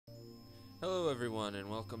Hello everyone and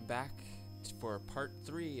welcome back for part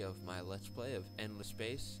 3 of my Let's Play of Endless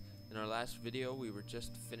Space. In our last video we were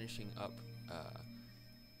just finishing up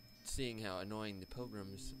seeing how annoying the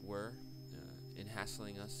pilgrims were in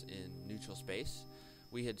hassling us in neutral space.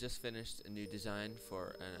 We had just finished a new design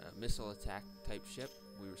for a missile attack type ship.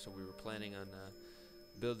 We were planning on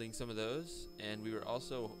building some of those, and we were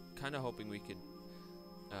also kind of hoping we could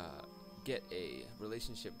get a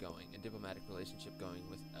relationship going, a diplomatic relationship going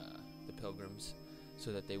with the pilgrims,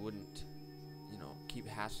 so that they wouldn't, keep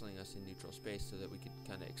hassling us in neutral space, so that we could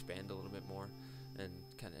kind of expand a little bit more and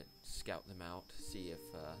kind of scout them out, see if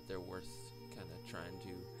they're worth kind of trying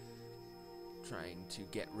to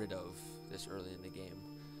get rid of this early in the game.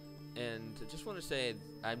 And I just want to say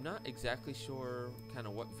I'm not exactly sure kind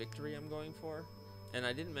of what victory I'm going for, and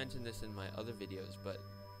I didn't mention this in my other videos, but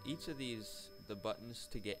each of the buttons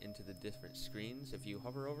to get into the different screens, if you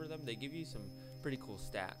hover over them, they give you some pretty cool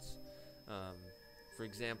stats. For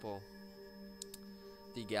example,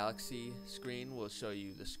 the galaxy screen will show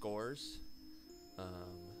you the scores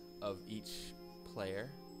of each player,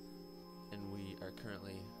 and we are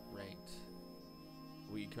currently ranked.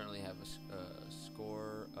 We currently have a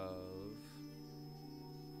score of,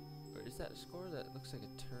 or is that a score that looks like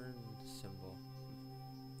a turn symbol?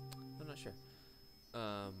 I'm not sure.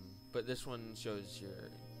 But this one shows your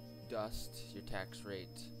dust, your tax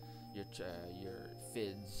rate, your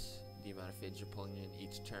FIDs, the amount of FIDs you're pulling in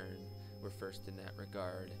each turn. We're first in that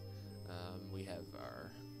regard. We have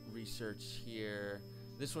our research here.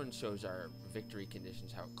 This one shows our victory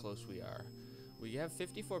conditions, how close we are. We have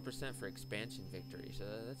 54% for expansion victory, so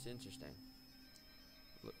that's interesting.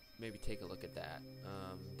 Maybe take a look at that.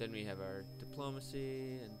 Then we have our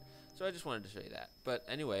diplomacy, and so I just wanted to show you that. But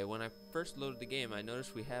anyway, when I first loaded the game, I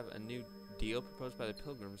noticed we have a new deal proposed by the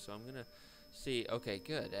pilgrims, so I'm gonna see. Okay,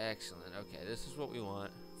 good, excellent. Okay, this is what we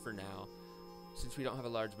want for now, since we don't have a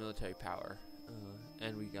large military power,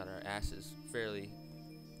 and we got our asses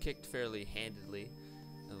kicked fairly handedly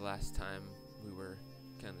the last time we were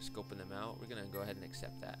kind of scoping them out. We're gonna go ahead and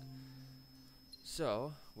accept that.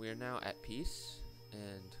 So we are now at peace,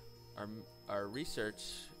 and our research,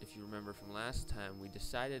 if you remember from last time, we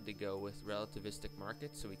decided to go with relativistic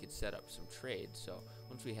markets so we could set up some trade. So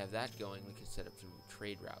once we have that going, we could set up some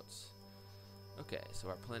trade routes. Okay, so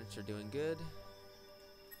our planets are doing good.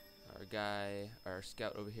 Our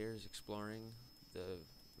scout over here is exploring the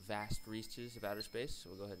vast reaches of outer space, so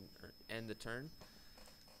we'll go ahead and end the turn.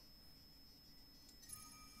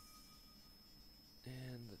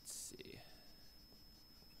 And let's see.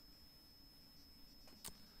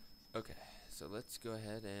 Okay, so let's go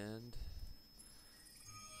ahead and...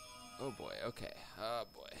 oh boy, okay. Oh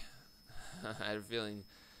boy. I had a feeling...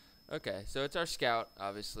 okay, so it's our scout,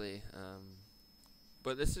 obviously.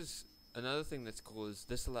 But this is... another thing that's cool is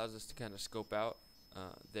this allows us to kind of scope out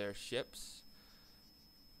their ships.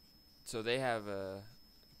 So they have a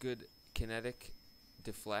good kinetic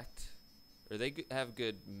deflect, or they have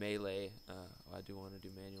good melee. I do want to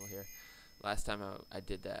do manual here. Last time I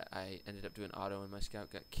did that, I ended up doing auto and my scout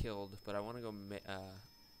got killed, but I want to go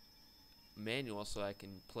manual so I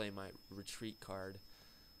can play my retreat card.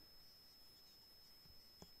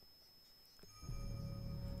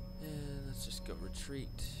 And let's just go retreat.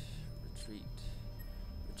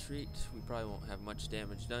 We probably won't have much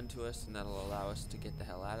damage done to us, and that'll allow us to get the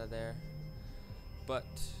hell out of there. But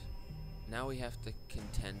now we have to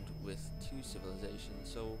contend with 2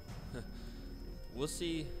 civilizations, so we'll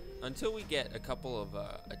see. Until we get a couple of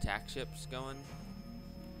attack ships going,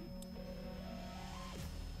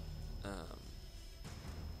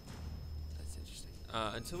 that's interesting.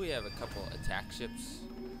 Until we have a couple attack ships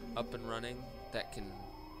up and running that can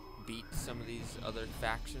beat some of these other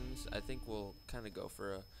factions, I think we'll kind of go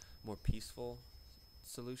for a more peaceful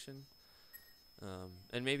solution.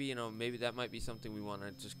 And maybe, maybe that might be something we want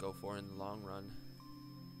to just go for in the long run.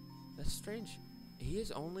 That's strange. He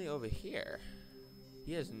is only over here.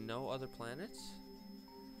 He has no other planets?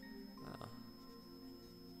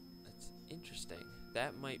 That's interesting.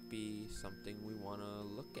 That might be something we want to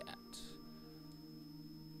look at.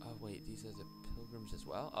 Oh wait, these are the pilgrims as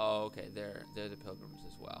well? Oh, okay, they're the pilgrims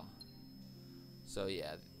as well. So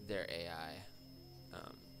yeah, they're AI.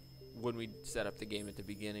 When we set up the game at the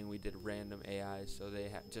beginning, we did random AI, so they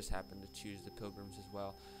just happened to choose the pilgrims as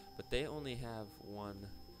well. But they only have one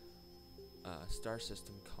star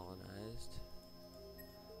system colonized.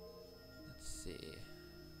 Let's see.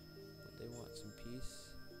 Would they want some peace?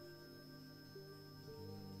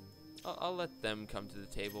 I'll let them come to the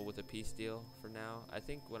table with a peace deal for now. I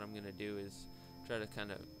think what I'm going to do is try to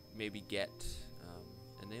kind of maybe get...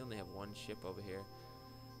 and they only have one ship over here.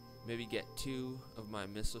 maybe get 2 of my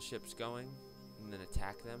missile ships going and then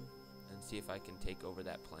attack them and see if I can take over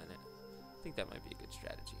that planet. I think that might be a good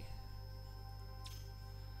strategy.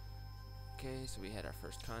 Okay, so we had our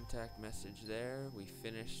first contact message there. We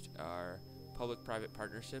finished our public-private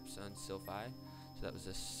partnerships on Sylphi. So that was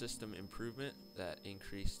a system improvement that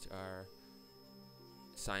increased our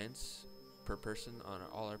science per person on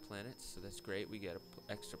all our planets. So that's great. We get an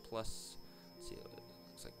extra plus, let's see, it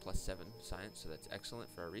looks like +7 science. So that's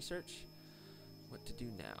excellent for our research. What to do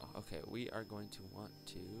now? Okay, we are going to want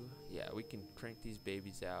to, yeah, we can crank these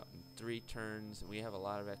babies out in 3 turns, and we have a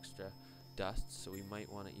lot of extra dust, so we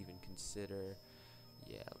might want to even consider,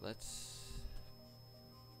 yeah, let's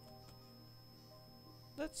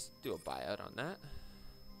do a buyout on that.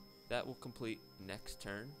 That will complete next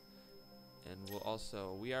turn, and we'll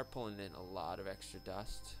also, we are pulling in a lot of extra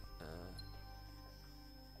dust,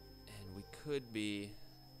 and we could be,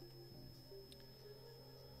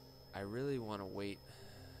 I really want to wait.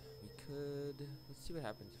 We could, let's see what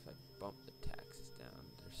happens if I bump the taxes down.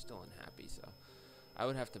 They're still unhappy, so I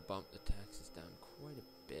would have to bump the taxes down quite a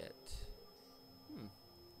bit.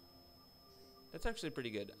 That's actually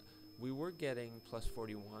pretty good. We were getting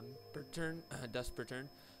 +41 per turn, dust per turn,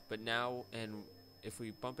 but now, and if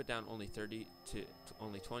we bump it down only 30 to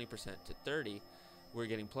only 20% to 30, we're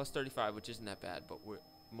getting +35, which isn't that bad. But we're,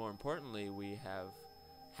 more importantly, we have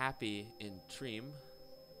happy in Treem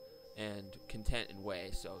and content in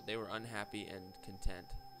Way. So they were unhappy and content,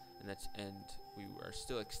 and we are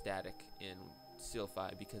still ecstatic in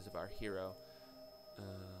Sylphi because of our hero. And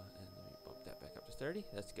let me bump that back up to 30.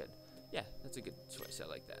 That's good. Yeah, that's a good choice. I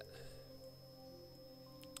like that.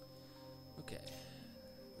 Okay,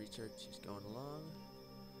 research is going along.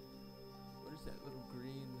 What is that little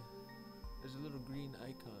green? There's a little green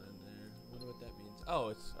icon there. I wonder what that means. Oh,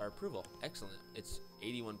 it's our approval. Excellent. It's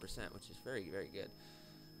 81%, which is very, very good.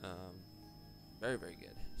 Very, very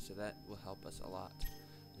good. So that will help us a lot.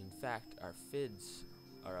 In fact, our FIDs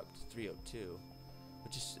are up to 302,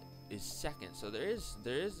 which is second. So there is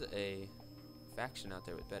a faction out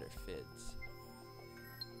there with better FIDs.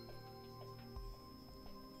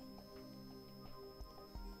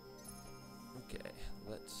 Okay,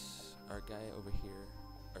 our guy over here,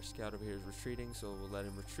 our scout over here is retreating, so we'll let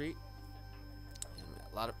him retreat. And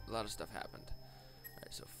a lot of stuff happened.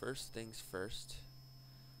 Alright, so first things first,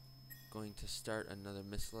 going to start another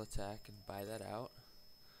missile attack and buy that out.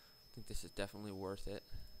 I think this is definitely worth it.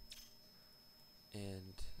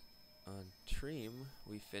 And on Treem,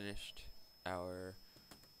 we finished our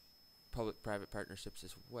public-private partnerships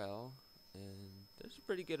as well, and there's a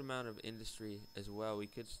pretty good amount of industry as well. We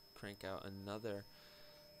could crank out another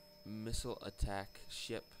missile attack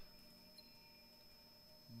ship,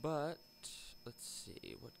 but let's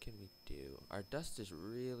see, what can we do? Our dust is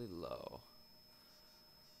really low,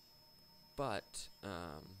 but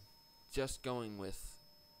just going with,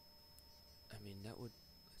 I mean, that would,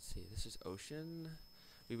 let's see, this is ocean.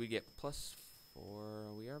 We would get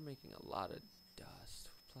 +4. We are making a lot of dust.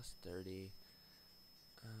 +30.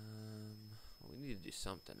 We need to do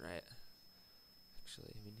something, right?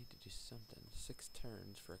 Actually, we need to do something. 6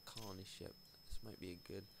 turns for a colony ship. This might be a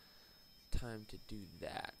good time to do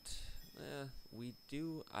that. We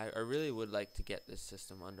do. I really would like to get this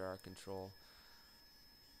system under our control,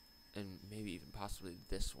 and maybe even possibly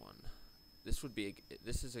this one. This would be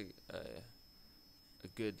this is a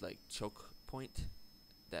good like choke point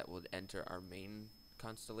that would enter our main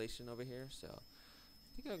constellation over here. So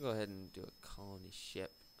I think I'll go ahead and do a colony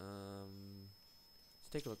ship.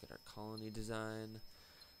 Let's take a look at our colony design.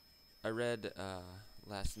 I read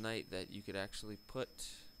last night that you could actually put,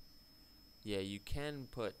 yeah, you can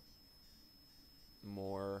put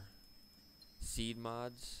more seed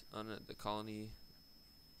mods on the colony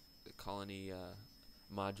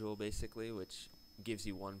module, basically, which gives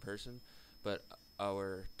you 1 person, but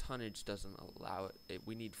our tonnage doesn't allow it.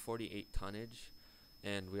 We need 48 tonnage,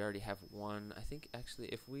 and we already have 1. I think actually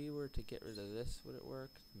if we were to get rid of this, would it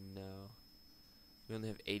work? No. We only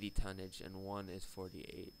have 80 tonnage, and 1 is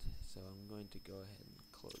 48. So I'm going to go ahead and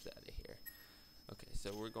close out of here. Okay,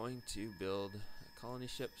 so we're going to build a colony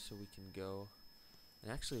ship so we can go.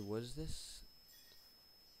 And actually, was this?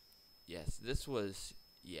 Yes, this was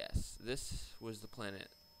the planet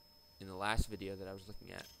in the last video that I was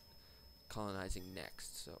looking at colonizing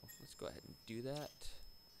next. So let's go ahead and do that.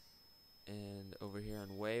 And over here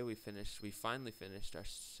on Way, we finally finished our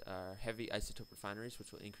heavy isotope refineries,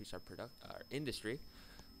 which will increase our industry,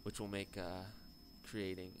 which will make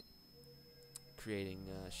creating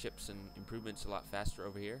ships and improvements a lot faster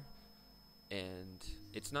over here. And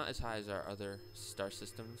it's not as high as our other star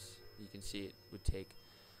systems. You can see it would take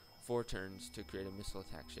 4 turns to create a missile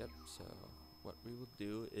attack ship. So what we will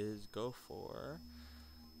do is go for,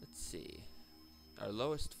 let's see, our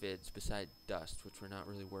lowest vids beside dust, which we're not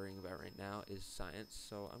really worrying about right now, is science.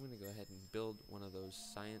 So I'm going to go ahead and build one of those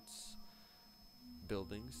science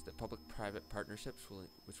buildings, the public-private partnerships,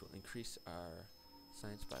 which will increase our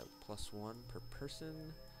science by +1 per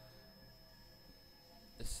person.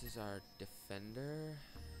 This is our defender.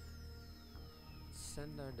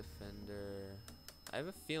 Send our defender. I have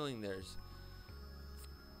a feeling there's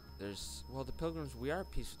well, the pilgrims, we are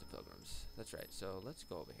at peace with the pilgrims. That's right. So let's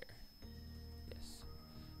go over here. Yes.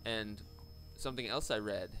 And something else I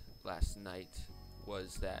read last night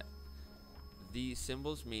was that these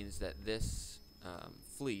symbols means that this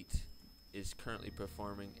fleet is currently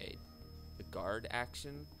performing a guard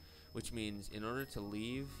action, which means in order to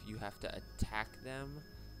leave, you have to attack them.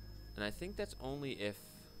 And I think that's only if,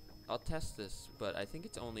 I'll test this, but I think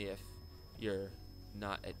it's only if you're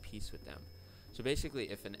not at peace with them. So basically,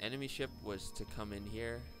 if an enemy ship was to come in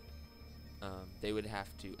here, they would have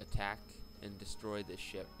to attack and destroy this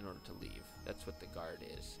ship in order to leave. That's what the guard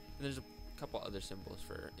is. And there's a couple other symbols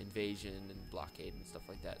for invasion and blockade and stuff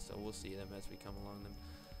like that. So we'll see them as we come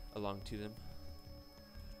along to them.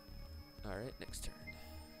 All right, next turn.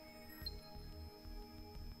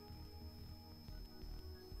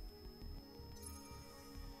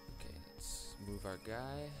 Okay, let's move our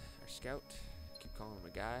guy, our scout. Keep calling him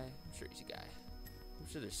a guy. I'm sure he's a guy. I'm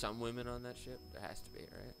sure there's some women on that ship. There has to be,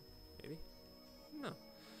 right? Maybe? No.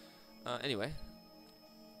 Anyway.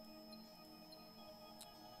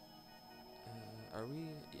 Are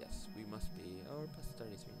we? Yes, we must be. Oh, we're plus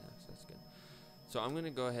 33 now, so that's good. So I'm going to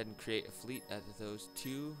go ahead and create a fleet out of those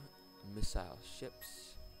 2 missile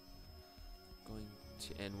ships.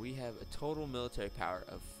 And we have a total military power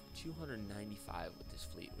of 295 with this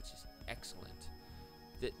fleet, which is excellent.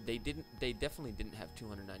 They definitely didn't have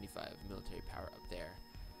 295 military power up there.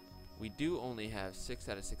 We do only have 6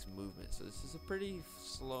 out of 6 movement, so this is a pretty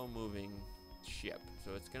slow moving ship.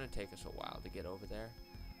 So it's gonna take us a while to get over there,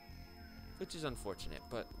 which is unfortunate.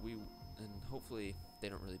 But and hopefully they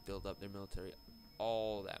don't really build up their military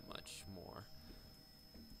all that much more.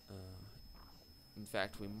 In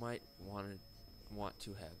fact, we might want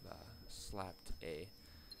to have slapped a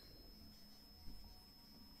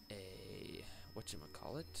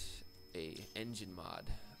whatchamacallit, a engine mod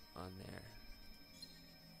on there.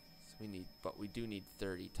 So we do need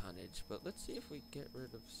 30 tonnage, but let's see if we get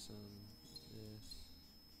rid of some this.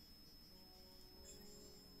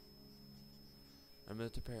 Our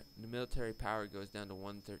military power goes down to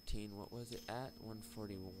 113. What was it at?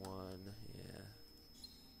 141. Yeah.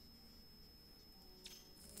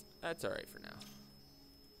 That's alright for now.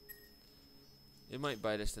 It might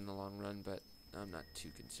bite us in the long run, but I'm not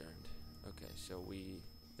too concerned. Okay, so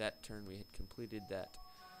that turn we had completed that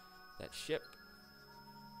ship,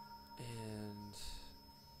 and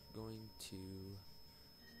going to,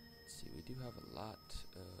 let's see, we do have a lot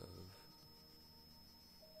of,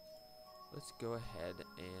 let's go ahead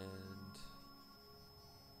and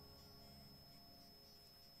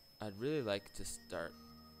I'd really like to start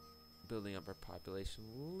building up our population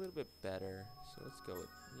a little bit better. So let's go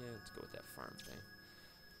with that farm thing.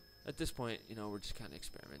 At this point, we're just kind of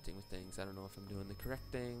experimenting with things. I don't know if I'm doing the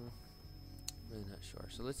correct thing. I'm really not sure.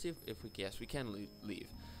 So let's see if we can leave.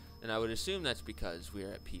 And I would assume that's because we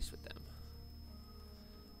are at peace with them.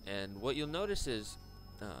 And what you'll notice is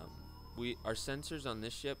our sensors on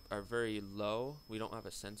this ship are very low. We don't have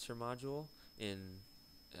a sensor module in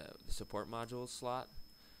the support module slot.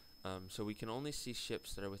 So we can only see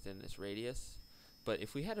ships that are within this radius. But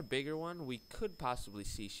if we had a bigger one, we could possibly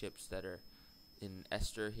see ships that are in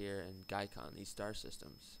Esther here and Gaikon, these star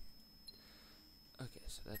systems. Okay,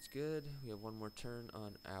 so that's good. We have one more turn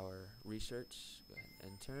on our research. Go ahead and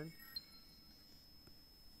end turn.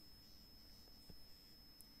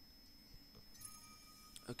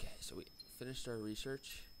 Okay, so we finished our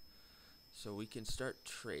research. So we can start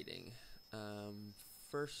trading.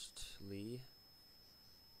 Firstly,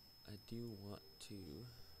 I do want to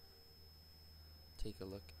take a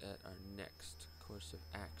look at our next course of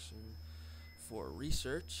action. For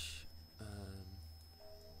research,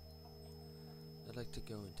 I'd like to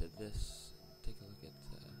go into this, take a look at,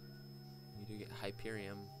 we do get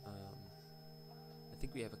Hyperion. I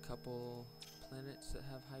think we have a couple planets that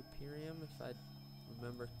have Hyperion, if I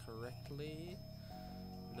remember correctly.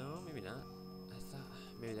 No, maybe not. I thought,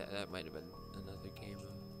 maybe that might have been another game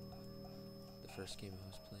of the first game I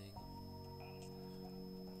was playing.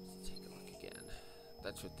 Let's take a look again.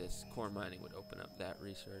 That's what this core mining would open up, that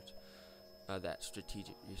research. That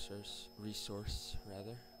strategic resource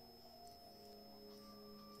rather.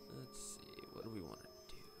 Let's see, what do we want to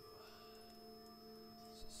do?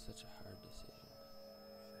 such a hard decision.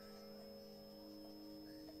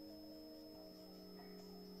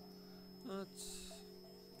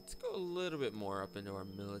 Let's go a little bit more up into our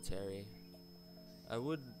military. I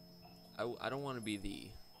don't want to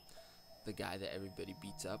be the guy that everybody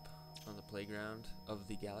beats up on the playground of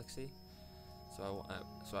the galaxy. So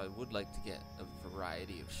I would like to get a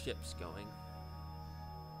variety of ships going,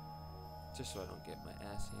 just so I don't get my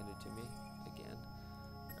ass handed to me again.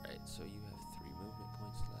 Alright, so you have 3 movement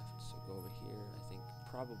points left, so go over here. I think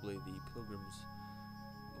probably the pilgrims...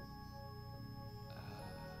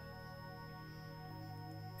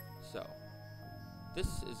 So, this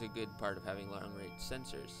is a good part of having long-range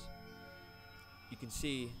sensors. You can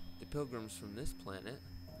see the pilgrims from this planet.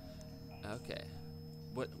 Okay.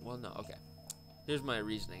 Well, no, okay. Here's my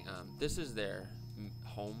reasoning. This is their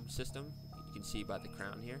home system. You can see by the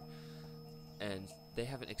crown here. And they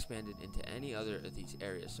haven't expanded into any other of these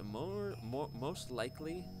areas. So most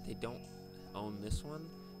likely, they don't own this one.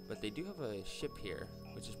 But they do have a ship here,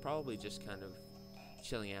 which is probably just kind of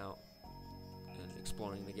chilling out and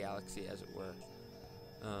exploring the galaxy, as it were.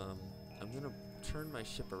 I'm going to turn my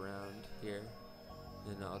ship around here.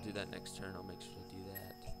 And I'll do that next turn. I'll make sure to do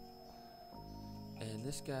that. And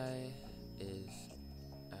this guy is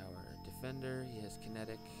our defender. He has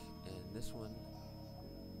kinetic. And this one...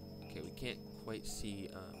 Okay, we can't quite see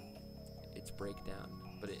its breakdown,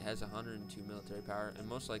 but it has 102 military power, and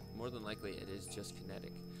more than likely it is just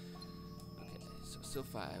kinetic. Okay, so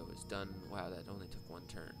Sylphi was done. Wow, that only took 1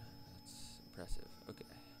 turn. That's impressive. Okay,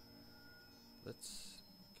 let's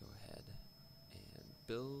go ahead and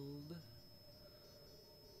build.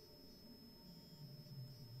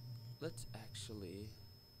 Let's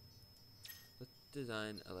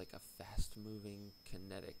design like a fast-moving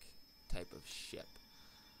kinetic type of ship.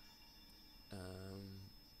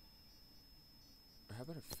 Or how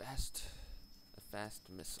about a fast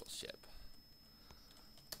missile ship?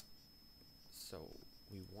 So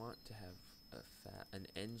we want to have an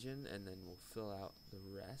engine, and then we'll fill out the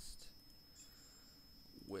rest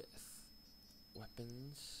with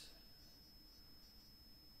weapons.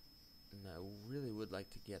 And I really would like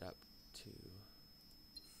to get up to...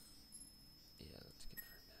 Yeah, let's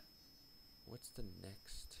confirm that. What's the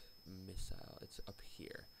next missile? It's up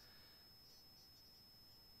here.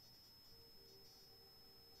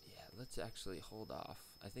 Let's actually hold off.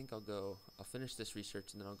 I think I'll finish this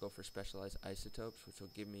research, and then I'll go for specialized isotopes, which will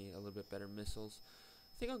give me a little bit better missiles.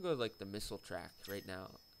 I think I'll go like the missile track right now,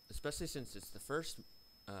 especially since it's the first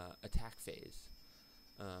attack phase.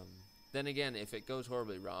 Then again, if it goes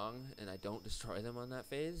horribly wrong and I don't destroy them on that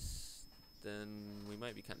phase, then we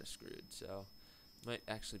might be kind of screwed. So it might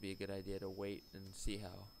actually be a good idea to wait and see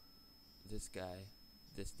how these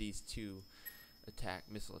 2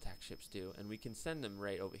 missile attack ships do, and we can send them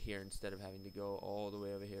right over here instead of having to go all the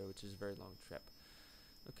way over here, which is a very long trip.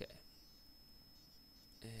 Okay,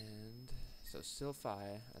 and so Sylphi,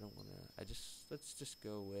 I don't want to. Let's just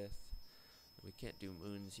go with. We can't do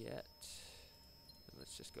moons yet. And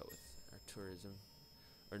let's just go with our tourism,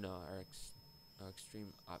 or no, our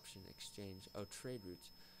extreme option exchange. Oh, trade routes.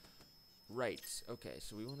 Right. Okay,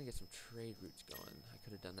 so we want to get some trade routes going. I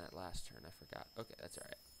could have done that last turn. I forgot. Okay, that's all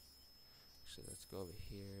right. Actually, let's go over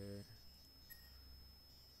here,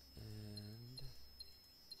 and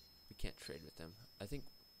we can't trade with them. I think,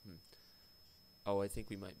 oh, I think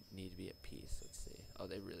we might need to be at peace. Let's see. Oh,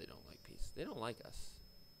 they really don't like peace. They don't like us.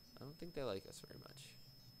 I don't think they like us very much.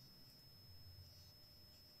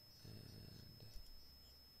 And,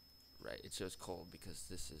 right, it shows cold because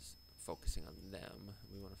this is focusing on them.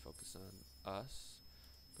 We want to focus on us.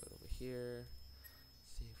 Go over here,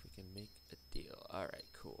 see if we can make a deal. All right,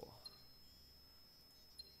 cool.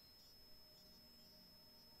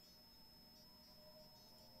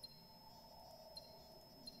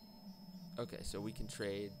 Okay, so we can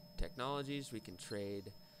trade technologies, we can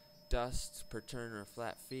trade dust per turn or a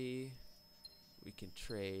flat fee, we can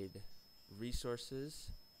trade resources,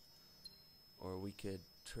 or we could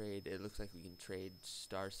trade, it looks like we can trade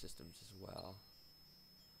star systems as well.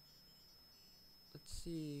 Let's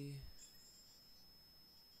see.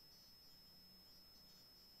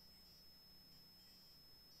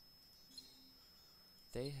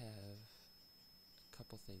 They have a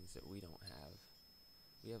couple things that we don't have.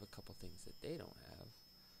 We have a couple things that they don't have.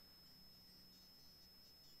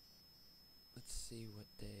 Let's see what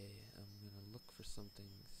I'm going to look for something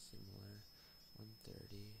similar.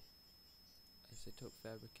 130. Isotope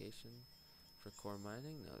fabrication for core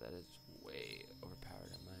mining? No, that is way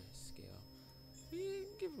overpowered on my scale. We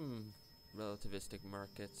give them relativistic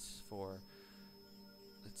markets for,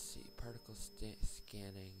 let's see, particle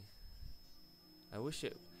scanning. I wish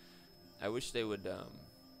they would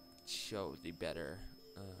show the better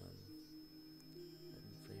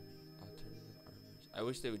framing alternative armors. I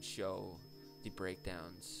wish they would show the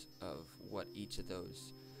breakdowns of what each of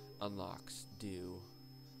those unlocks do,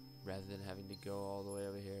 rather than having to go all the way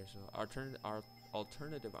over here. So our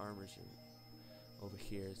alternative armors are over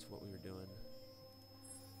here is what we were doing.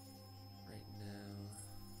 Right now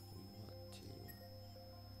we want to,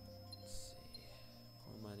 let's see,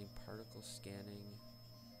 core mining, particle scanning.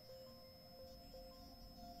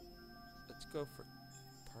 Let's go for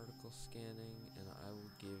particle scanning, and I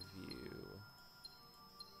will give you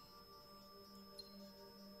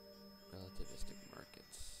relativistic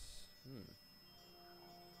markets.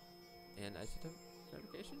 And isotope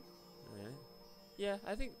fabrication? Alright. Yeah,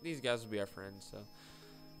 I think these guys will be our friends, so.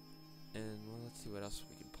 And, well, let's see what else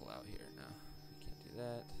we can pull out here now. We can't do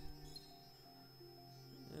that.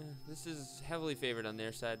 This is heavily favored on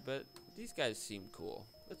their side, but these guys seem cool.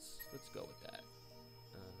 Let's go with that.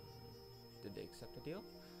 Did they accept a deal?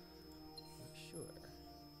 Not sure.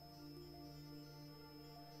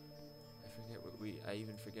 I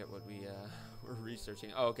even forget what we were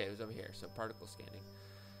researching. Oh, okay, it was over here. So particle scanning,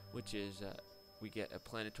 which is we get a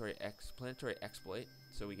planetary exploit,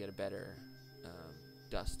 so we get a better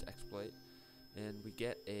dust exploit, and we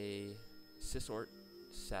get a cisort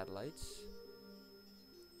satellites.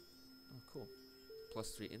 Oh, cool.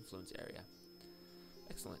 +3 influence area.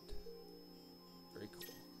 Excellent. Very cool.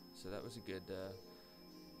 So that was a good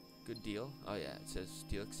deal. Oh yeah, it says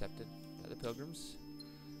deal accepted by the pilgrims.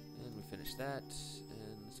 And we finished that,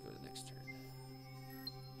 and let's go to the next turn.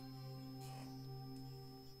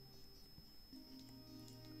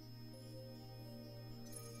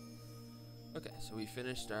 Okay, so we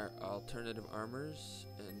finished our alternative armors,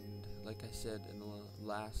 and like I said in the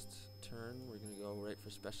last turn, we're going to go right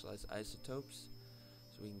for specialized isotopes,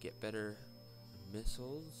 so we can get better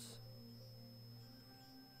missiles.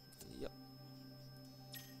 Yep.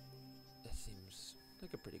 That seems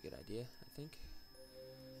like a pretty good idea, I think.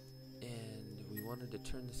 And we wanted to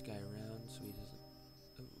turn this guy around so he doesn't...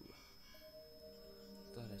 Ooh.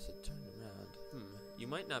 Thought I said turn around. You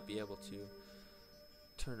might not be able to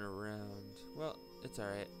turn around. Well, it's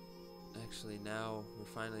alright. Actually, now we're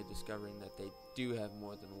finally discovering that they do have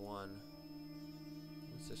more than one.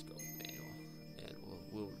 Let's just go with manual, and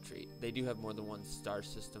we'll retreat. They do have more than one star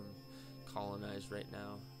system colonized right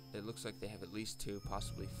now. It looks like they have at least 2,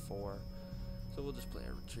 possibly 4. So we'll just play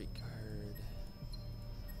a retreat card.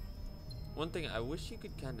 One thing I wish you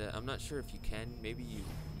could kind of, I'm not sure if you can, maybe you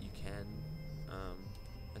can. I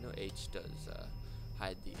know H does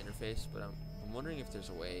hide the interface, but I'm wondering if there's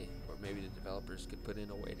a way, or maybe the developers could put in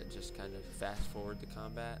a way to just kind of fast forward the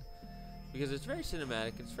combat, because it's very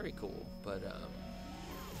cinematic, it's very cool, but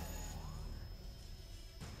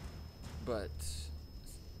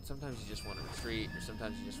sometimes you just want to retreat, or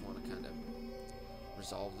sometimes you just want to kind of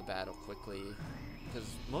resolve the battle quickly,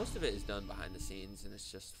 because most of it is done behind the scenes, and it's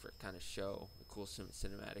just for kind of show a cool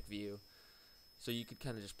cinematic view. So you could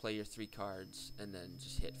kind of just play your 3 cards and then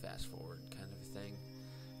just hit fast forward kind of a thing.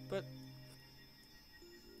 But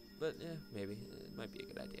yeah, maybe it might be a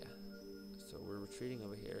good idea. So we're retreating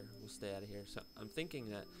over here. We'll stay out of here. So I'm thinking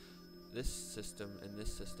that this system and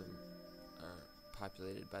this system are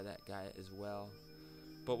populated by that guy as well.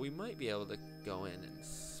 But we might be able to go in and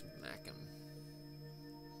smack him.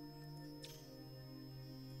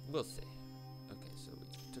 We'll see. Okay, so we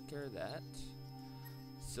took care of that.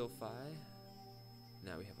 Sylphi.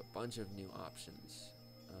 Now we have a bunch of new options.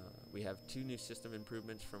 We have 2 new system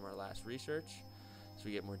improvements from our last research. So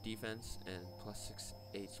we get more defense and +6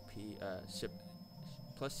 HP,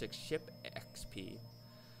 +6 ship XP.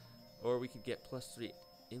 Or we could get +3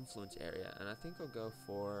 influence area. And I think I'll go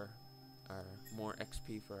for our more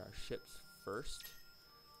XP for our ships first.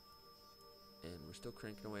 And we're still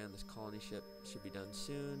cranking away on this colony ship. Should be done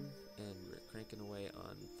soon. And we're cranking away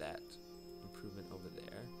on that improvement over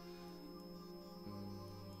there.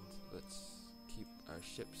 Let's keep our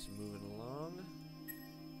ships moving along.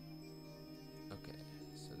 Okay,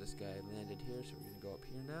 so this guy landed here, so we're going to go up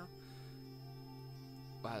here now.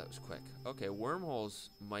 Wow, that was quick. Okay, wormholes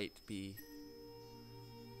might be,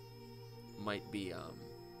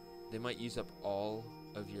 they might use up all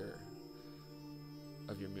of your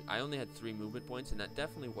I only had 3 movement points, and that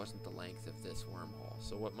definitely wasn't the length of this wormhole.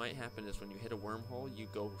 So what might happen is when you hit a wormhole, you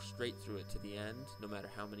go straight through it to the end, no matter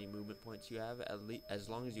how many movement points you have, as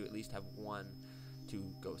long as you at least have 1 to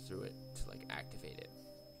go through it to like activate it.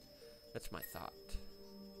 That's my thought.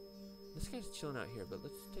 This guy's chilling out here, but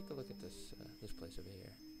let's take a look at this this place over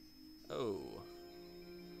here. Oh,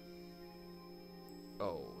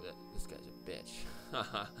 this guy's a bitch.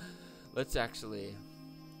 Let's attack him.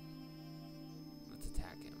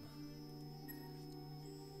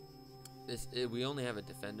 we only have a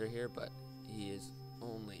defender here, but he is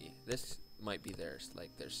only, this might be their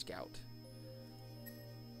scout.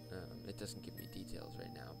 It doesn't give me details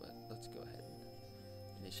right now, but let's go ahead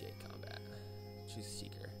and initiate combat. Choose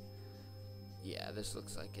Seeker. Yeah, this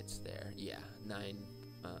looks like it's there. Yeah, 9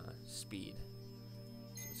 speed.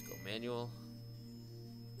 So let's go manual,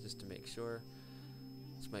 just to make sure.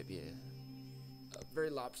 This might be a very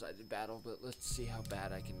lopsided battle, but let's see how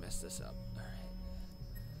bad I can mess this up. Alright.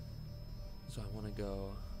 So I want to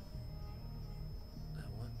go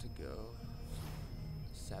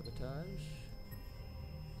sabotage.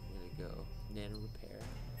 I'm going to go nano repair.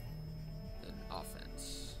 Then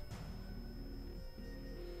offense.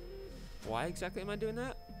 Why exactly am I doing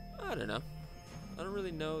that? I don't know. I don't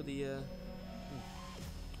really know the, well,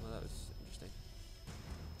 that was interesting.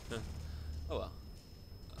 Huh. Oh well.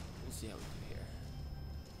 We'll see how we do here.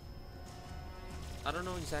 I don't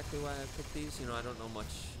know exactly why I picked these. You know, I don't know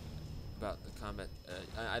much about the combat.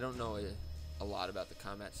 I don't know a lot about the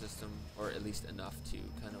combat system, or at least enough to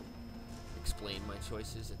kind of explain my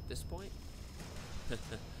choices at this point.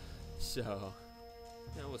 So,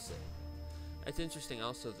 yeah, we'll see. It's interesting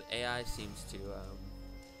also, the AI seems to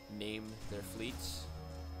name their fleets.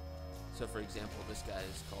 So for example, this guy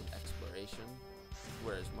is called Exploration,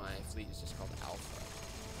 whereas my fleet is just called Alpha.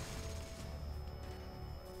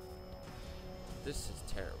 This is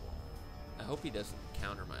terrible. I hope he doesn't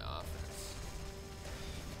counter my offense.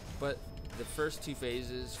 But the first 2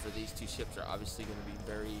 phases for these 2 ships are obviously going to be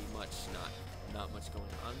very much not much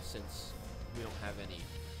going on, since we don't have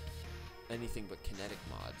anything but kinetic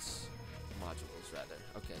modules rather.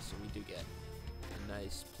 Okay, so we do get a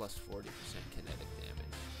nice plus 40% kinetic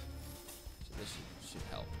damage. So this should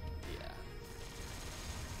help. Yeah.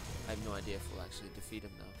 I have no idea if we'll actually defeat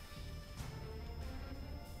him though.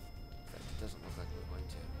 In fact, it doesn't look like we're going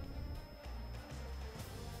to.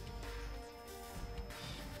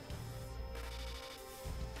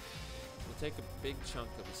 We'll take a big chunk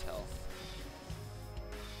of his health,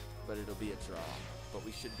 but it'll be a draw. But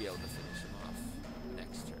we should be able to finish him off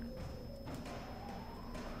next turn.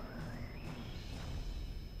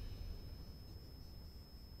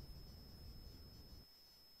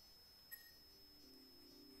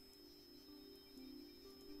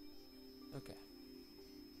 Okay.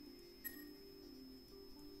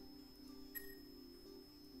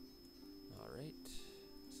 Alright.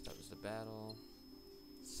 So that was the battle.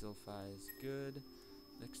 Sylphi is good.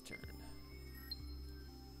 Next turn.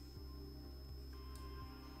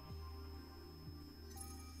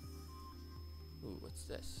 Ooh, what's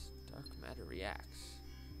this? Dark matter reacts.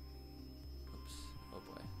 Oops. Oh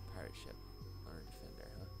boy. Pirate ship. On our defender,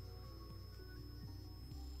 huh?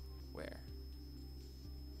 Where?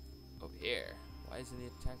 Over here. Why isn't he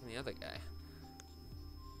attacking the other guy?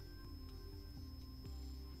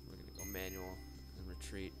 We're gonna go manual and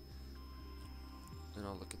retreat. And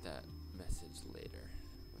I'll look at that message later,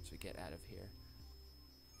 once we get out of here.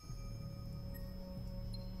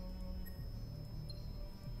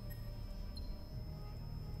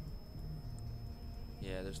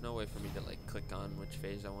 Yeah, there's no way for me to like click on which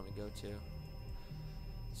phase I want to go to.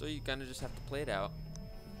 So you kind of just have to play it out,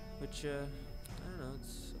 which, I don't know,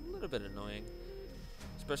 it's a little bit annoying.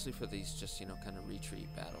 Especially for these just, you know, kind of retreat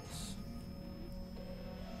battles.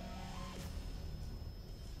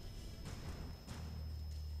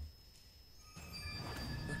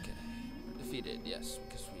 Okay, we're defeated, yes,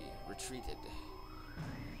 because we retreated.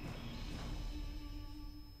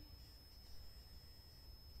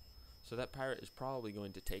 So that pirate is probably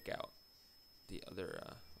going to take out the other,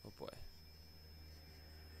 oh boy.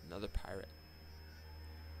 Another pirate.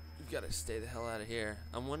 We've got to stay the hell out of here.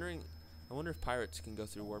 I wonder if pirates can go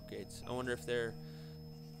through warp gates. I wonder if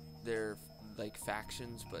they're like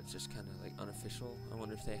factions, but just kind of like unofficial. I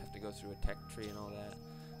wonder if they have to go through a tech tree and all that.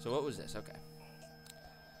 So what was this? Okay.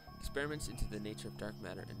 Experiments into the nature of dark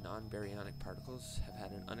matter and non-baryonic particles have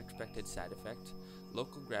had an unexpected side effect.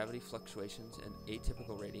 Local gravity fluctuations and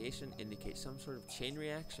atypical radiation indicate some sort of chain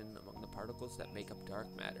reaction among the particles that make up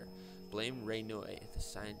dark matter. Blame Reynoy, the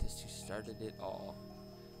scientist who started it all.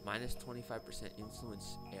 Minus 25%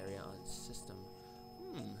 influence area on system.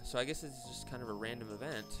 So I guess it's just kind of a random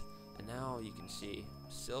event. And now you can see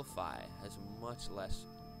Sylphi has much less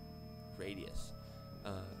radius,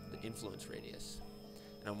 the influence radius.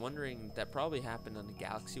 And I'm wondering, that probably happened on a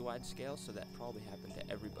galaxy-wide scale, so that probably happened to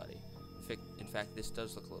everybody. In fact, this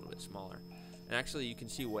does look a little bit smaller. And actually, you can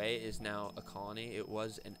see Wei is now a colony. It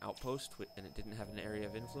was an outpost, and it didn't have an area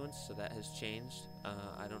of influence, so that has changed.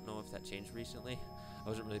 I don't know if that changed recently. I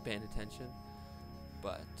wasn't really paying attention.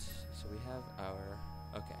 But, so we have our,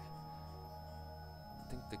 okay.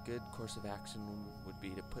 think the good course of action would be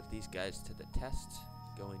to put these guys to the test,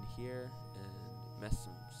 go in here and mess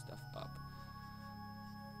some stuff up.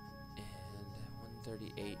 And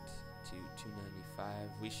 138 to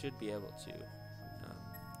 295, we should be able to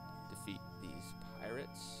defeat these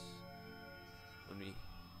pirates. When we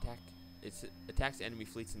attack, it attacks enemy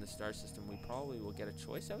fleets in the star system, we probably will get a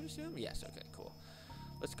choice, I would assume? Yes, okay, cool.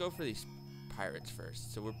 Let's go for these pirates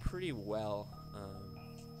first. So we're pretty well,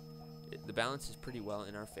 the balance is pretty well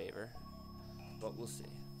in our favor, but we'll see.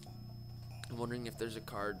 I'm wondering if there's a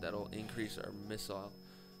card that'll increase our missile.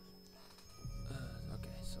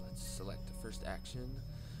 Okay, so let's select the first action.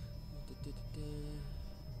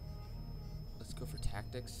 Let's go for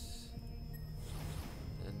tactics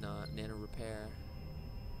and nano repair,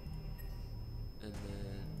 and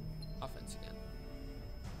then offense again.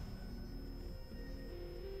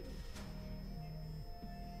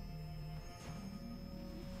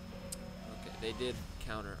 Okay, they did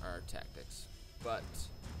counter our tactics, but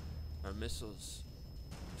our missiles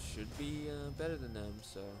should be better than them,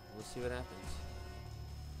 so we'll see what happens.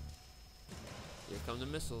 Here come the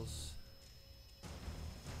missiles.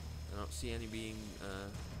 I don't see any being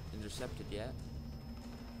intercepted yet.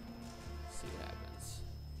 Let's see what happens.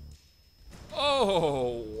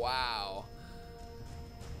 Oh, wow.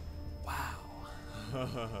 Wow.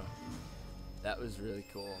 That was really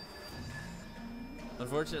cool.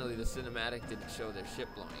 Unfortunately, the cinematic didn't show their ship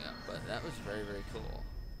blowing up, but that was very, very cool.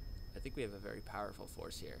 I think we have a very powerful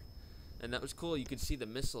force here. And that was cool. You could see the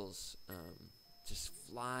missiles just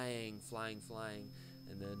flying.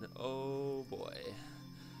 And then, oh boy.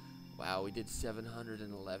 Wow, we did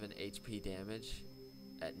 711 HP damage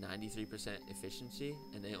at 93% efficiency,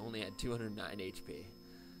 and they only had 209 HP.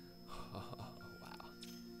 Oh, wow.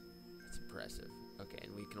 That's impressive. Okay,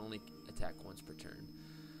 and we can only attack once per turn.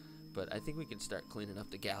 But I think we can start cleaning up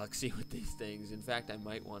the galaxy with these things. In fact, I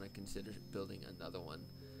might want to consider building another one.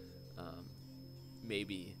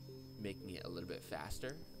 Maybe making it a little bit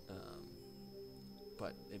faster.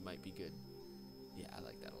 But it might be good. Yeah, I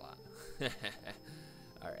like that a lot.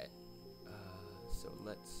 Alright. So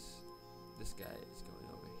this guy is going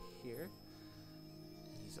over here.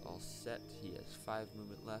 He's all set. He has 5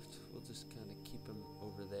 movement left. We'll just kind of keep him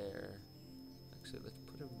over there. Actually, let's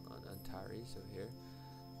put him on Antares over here.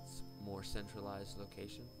 It's a more centralized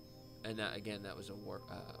location. And again, that was a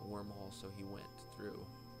wormhole, so he went through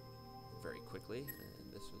very quickly.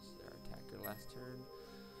 And this was our attacker last turn.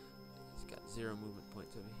 He's got 0 movement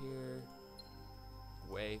points over here.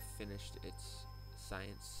 Way finished its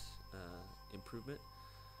science improvement.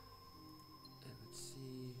 And let's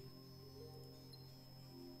see,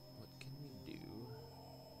 what can we do?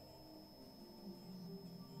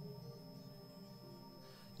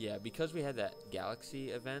 Yeah, because we had that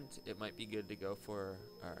galaxy event, it might be good to go for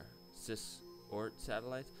our cis-ort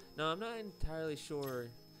satellites. No, I'm not entirely sure,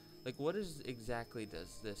 like, what exactly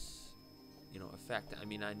does this, affect? I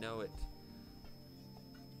mean, I know it.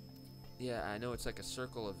 Yeah, I know it's like a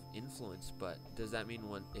circle of influence, but does that mean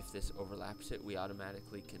if this overlaps it, we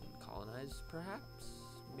automatically can colonize, perhaps?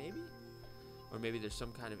 Maybe? Or maybe there's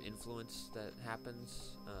some kind of influence that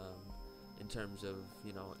happens in terms of,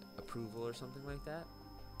 approval or something like that?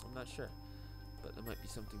 I'm not sure. But there might be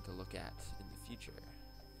something to look at in the future.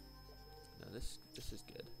 Now this is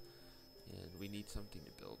good. And we need something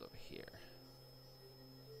to build over here.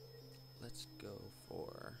 Let's go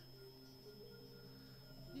for...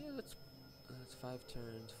 Yeah, let's 5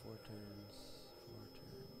 turns, 4 turns, 4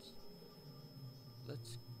 turns.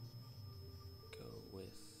 Let's go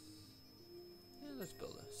with... Yeah, let's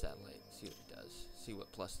build a satellite, see what it does. See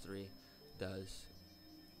what +3 does.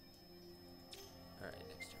 Alright,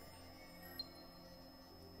 next turn.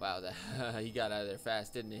 Wow, he got out of there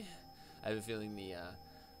fast, didn't he? I have a feeling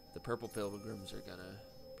the purple pilgrims are gonna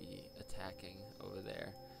be attacking over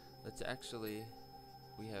there. Let's actually...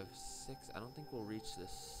 We have 6. I don't think we'll reach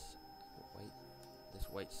this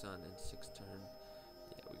white sun in 6 turn.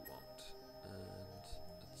 Yeah, we won't. And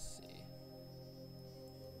let's see.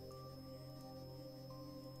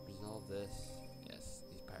 Resolve this. Yes,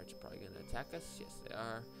 these pirates are probably going to attack us. Yes, they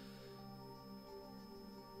are.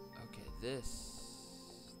 Okay, this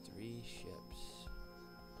 3 ships.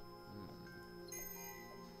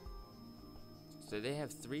 So they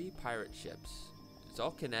have 3 pirate ships. It's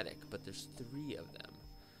all kinetic, but there's 3 of them.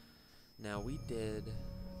 Now we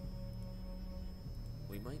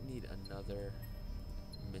might need another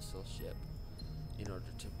missile ship in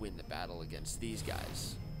order to win the battle against these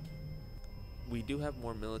guys. We do have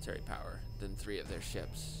more military power than 3 of their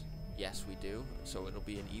ships. Yes, we do. So it'll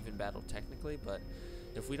be an even battle technically, but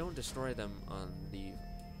if we don't destroy them on the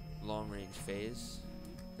long-range phase,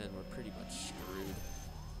 then we're pretty much screwed.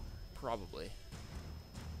 Probably.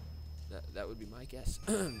 That would be my guess.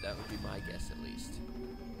 That would be my guess at least.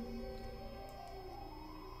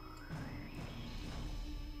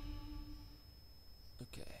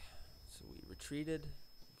 Okay, so we retreated.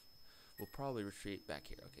 We'll probably retreat back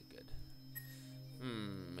here. Okay, good.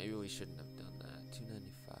 Maybe we shouldn't have done that.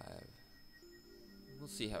 295. We'll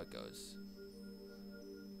see how it goes.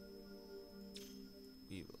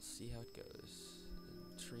 We will see how it goes.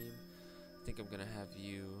 And Treem, I think I'm gonna have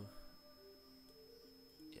you.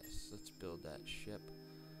 Yes, let's build that ship.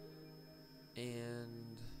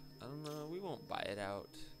 And I don't know. We won't buy it out.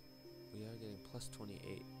 We are getting plus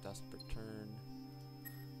 28 dust per turn.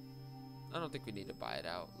 I don't think we need to buy it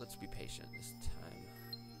out. Let's be patient this time.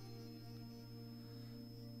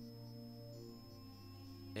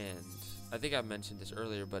 And I think I mentioned this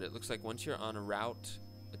earlier, but it looks like once you're on a route,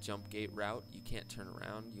 a jump gate route, you can't turn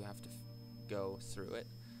around. You have to go through it.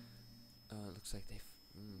 It looks like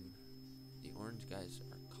the orange guys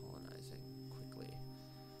are colonizing quickly.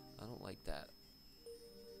 I don't like that.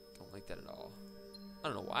 Don't like that at all. I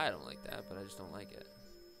don't know why I don't like that, but I just don't like it.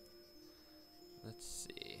 Let's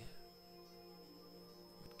see.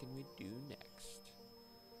 What can we do next?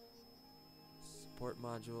 Support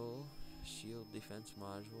module, shield defense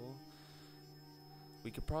module.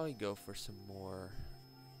 We could probably go for some more.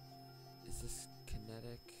 Is this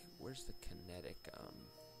kinetic? Where's the kinetic?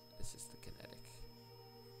 This is the kinetic.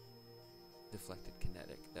 Deflected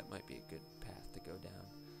kinetic. That might be a good path to go down.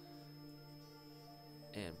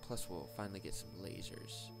 And plus we'll finally get some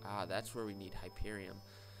lasers. Ah, that's where we need Hyperium.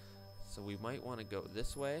 So we might want to go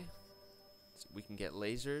this way. So we can get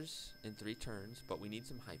lasers in 3 turns, but we need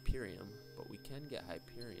some Hyperium. But we can get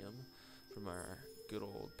Hyperium from our good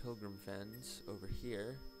old Pilgrim Fens over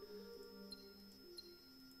here.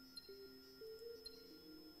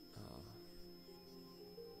 Oh.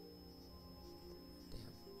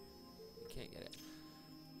 Damn. We can't get it.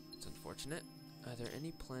 It's unfortunate. Are there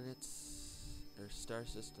any planets or star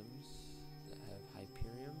systems that have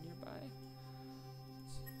Hyperium nearby?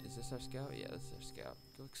 Is this our scout? Yeah, this is our scout.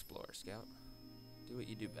 Go explore, scout. Do what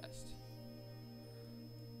you do best.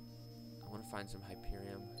 I want to find some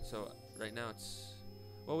Hyperium. So right now it's...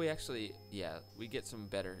 Well, we actually... Yeah, we get some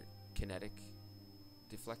better kinetic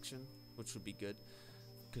deflection, which would be good.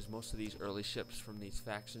 Because most of these early ships from these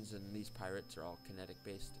factions and these pirates are all kinetic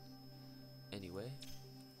based anyway.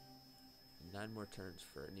 9 more turns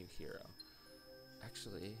for a new hero.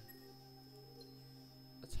 Actually,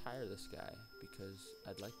 let's hire this guy because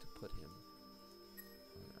I'd like to put him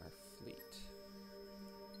on our fleet.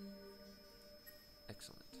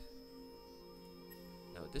 Excellent.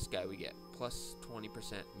 Now with this guy we get plus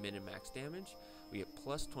 20% min and max damage. We get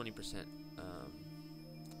plus 20%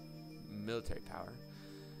 military power.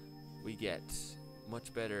 We get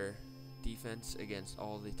much better defense against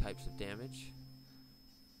all the types of damage.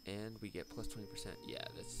 And we get plus 20%. Yeah,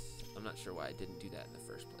 that's... I'm not sure why I didn't do that in the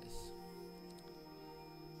first place.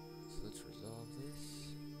 So let's resolve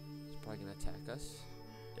this. It's probably going to attack us.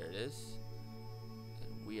 There it is.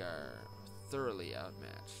 And we are thoroughly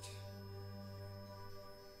outmatched.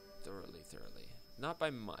 Thoroughly. Not by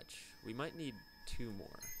much. We might need 2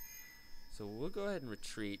 more. So we'll go ahead and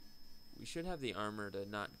retreat. We should have the armor to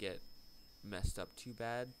not get messed up too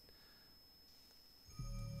bad.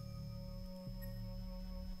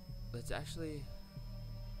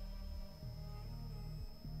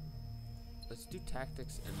 Let's do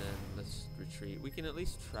tactics and then let's retreat. We can at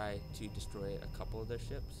least try to destroy a couple of their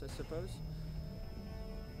ships, I suppose.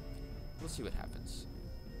 We'll see what happens.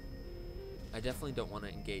 I definitely don't want to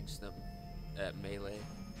engage them at melee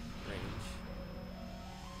range.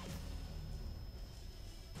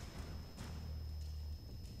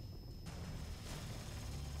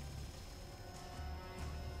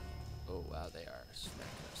 Oh wow, they are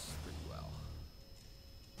smacking us pretty well.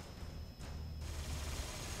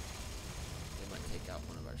 They might take out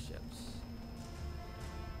one of our ships.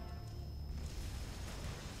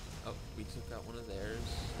 Oh, we took out one of theirs.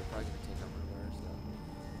 They're probably going to take out one of ours though,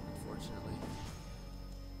 unfortunately.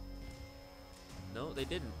 No, they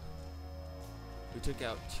didn't. We took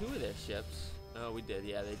out 2 of their ships. Oh, we did.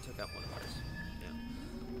 Yeah, they took out one of ours. Yeah.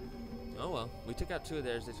 Oh well, we took out 2 of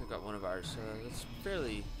theirs. They took out one of ours. So that's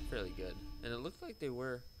fairly good. And it looked like they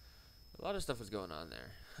were... A lot of stuff was going on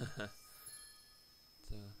there.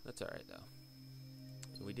 So that's alright though.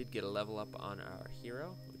 And we did get a level up on our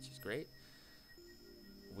hero, which is great.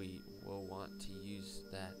 We will want to use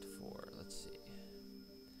that for, let's see,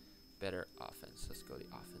 better offense. Let's go the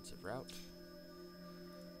offensive route.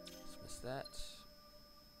 Dismiss that.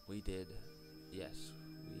 We did, yes.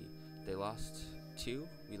 They lost 2.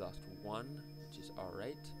 We lost 1, which is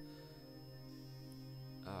alright.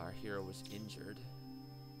 our hero was injured.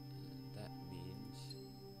 And that means...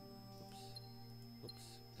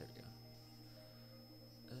 Oops. There we go.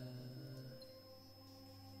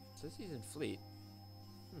 Says he's in fleet.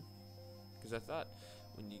 Because I thought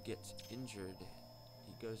when he gets injured,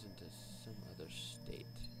 he goes into some other state.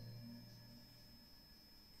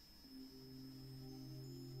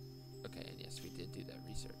 Okay, and yes, we did do that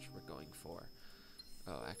research. We're going for...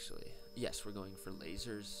 Oh, actually, yes, we're going for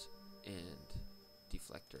lasers and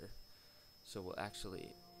deflector. So we'll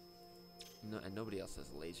actually... No, and nobody else has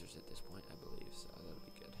lasers at this point, I believe, so that'll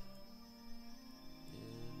be good.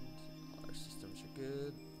 And all our systems are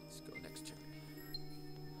good. Let's go next turn.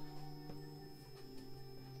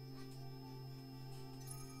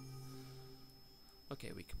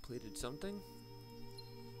 Okay, we completed something.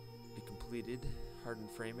 We completed hardened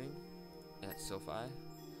framing at SoFi.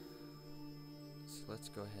 So let's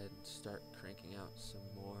go ahead and start cranking out some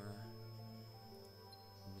more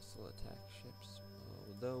missile attack ships.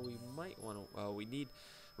 Although we might want to, we need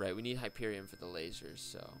Hyperion for the lasers,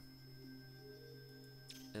 so.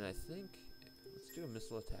 And I think, let's do a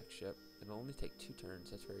missile attack ship. It'll only take 2 turns,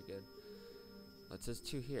 that's very good. Well, it says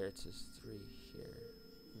 2 here, it says 3 here.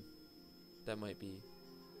 That might be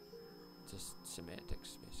just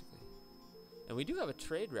semantics, basically. And we do have a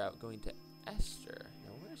trade route going to Esther.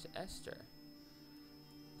 Now, where's Esther?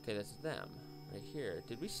 Okay, that's them, right here.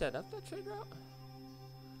 Did we set up that trade route?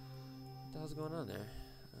 What the hell's going on there?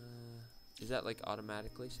 Is that like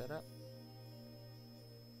automatically set up?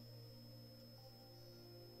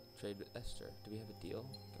 Trade with Esther. Do we have a deal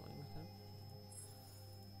going with them?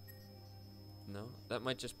 No? That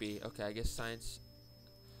might just be, okay, I guess science,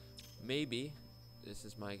 maybe, this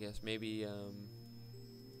is my guess, maybe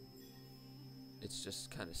it's just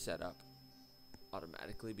kind of set up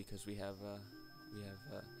automatically because we have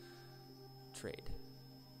trade.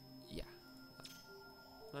 Yeah.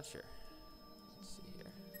 Not sure. Let's see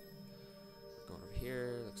here. Going over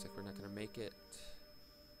here. Looks like we're not going to make it.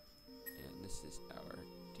 And this is our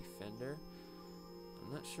defender.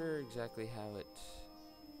 I'm not sure exactly how it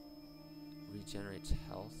regenerates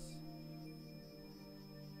health.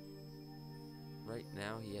 Right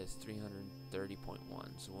now he has 330.1,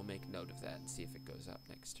 so we'll make note of that and see if it goes up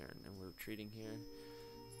next turn. And we're retreating here.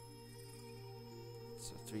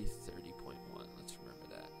 So 330.1, let's remember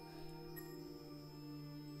that.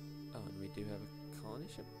 Oh, and we do have a colony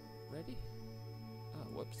ship ready?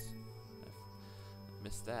 Oh, whoops. I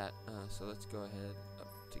missed that. So let's go ahead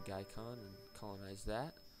up to Gaikon and colonize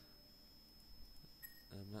that.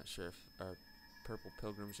 I'm not sure if our purple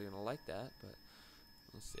pilgrims are going to like that, but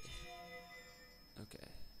we'll see. Okay.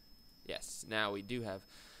 Yes, now we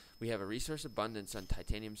have a resource abundance on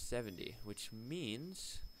titanium 70, which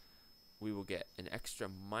means we will get an extra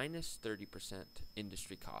minus 30%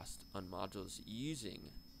 industry cost on modules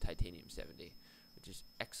using titanium 70, which is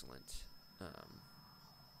excellent.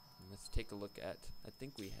 Let's take a look at, I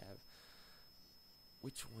think we have,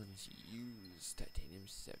 which ones use titanium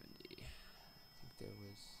 70? I think there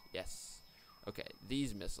was, yes. Okay,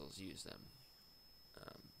 these missiles use them.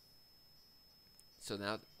 So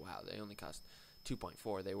now, wow, they only cost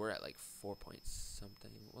 2.4. They were at like 4 point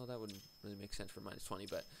something. Well, that wouldn't really make sense for minus 20,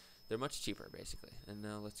 but they're much cheaper, basically. And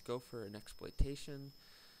now let's go for an exploitation.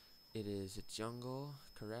 It is a jungle,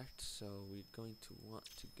 correct? So we're going to want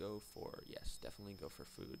to go for, yes, definitely go for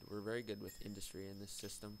food. We're very good with industry in this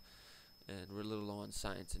system, and we're a little low on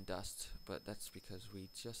science and dust, but that's because we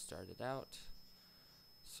just started out.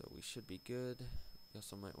 So we should be good. We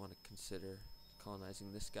also might want to consider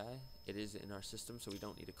colonizing this guy. It is in our system, so we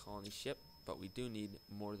don't need a colony ship, but we do need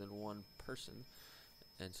more than one person,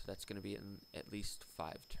 and so that's going to be in at least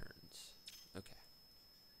 5 turns. Okay.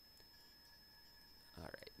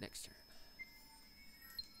 Alright, next turn.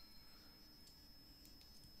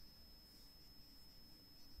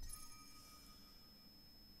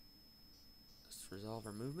 Let's resolve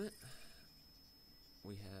our movement.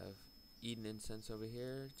 We have Eden Incense over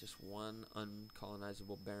here, just one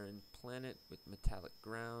uncolonizable barren planet with metallic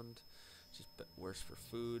ground, just worse for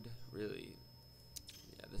food. Really,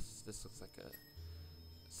 yeah, this looks like a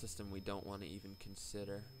system we don't want to even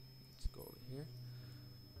consider. Let's go over here,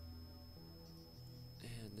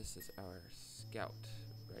 and this is our scout,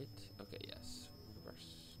 right? Okay, yes, one of our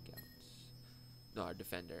scouts. No, our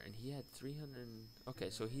defender, and he had 300.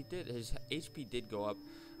 Okay, so he did, his HP did go up.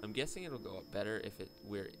 I'm guessing it'll go up better if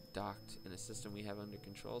we're docked in a system we have under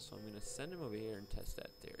control, so I'm going to send him over here and test that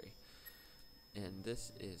theory. And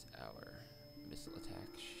this is our missile attack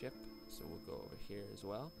ship, so we'll go over here as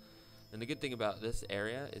well. And the good thing about this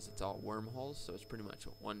area is it's all wormholes, so it's pretty much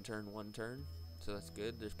one turn, so that's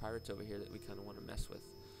good. There's pirates over here that we kind of want to mess with.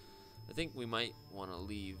 I think we might want to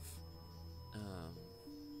leave.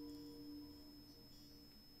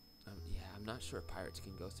 Yeah, I'm not sure pirates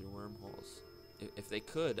can go through wormholes. If they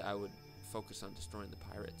could, I would focus on destroying the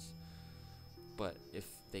pirates. But if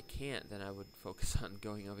they can't, then I would focus on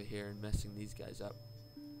going over here and messing these guys up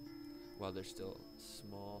while they're still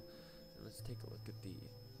small. And let's take a look at the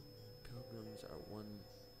pilgrims are one.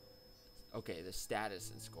 Okay, the status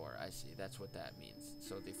and score, I see. That's what that means.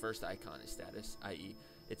 So the first icon is status, i.e.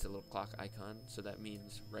 it's a little clock icon. So that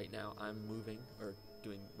means right now I'm moving or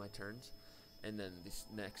doing my turns. And then this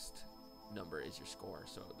next number is your score.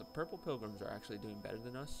 So the purple pilgrims are actually doing better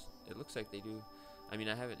than us. It looks like they do. I mean,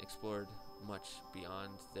 I haven't explored much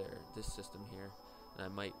beyond this system here. And I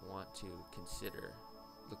might want to consider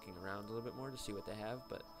looking around a little bit more to see what they have.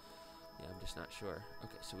 But yeah, I'm just not sure.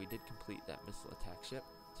 Okay, so we did complete that missile attack ship.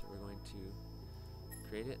 So we're going to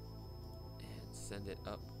create it and send it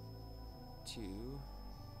up to,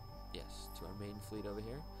 yes, to our main fleet over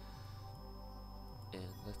here.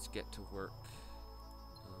 And let's get to work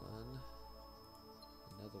on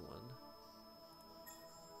another one.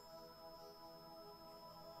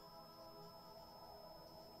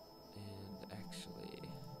 And actually,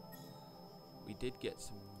 we did get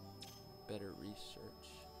some better research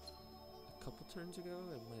a couple turns ago.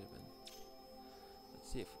 It might have been.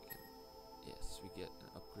 Let's see if we can. Yes, we get an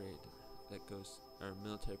upgrade that goes. Our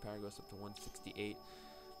military power goes up to 168,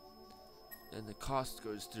 and the cost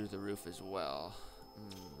goes through the roof as well.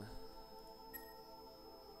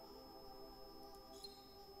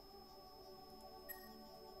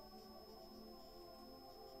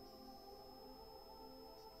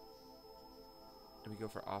 And we go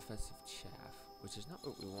for offensive chaff, which is not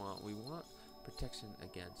what we want. We want protection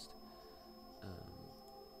against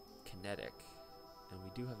kinetic. And we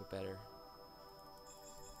do have a better.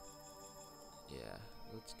 Yeah,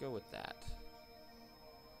 let's go with that.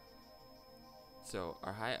 So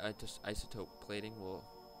our high isotope plating will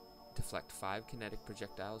deflect 5 kinetic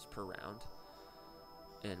projectiles per round.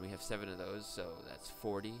 And we have 7 of those, so that's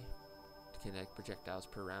 40 kinetic projectiles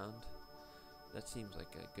per round. That seems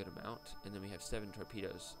like a good amount. And then we have 7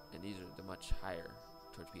 torpedoes, and these are the much higher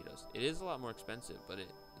torpedoes. It is a lot more expensive, but it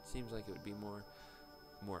seems like it would be more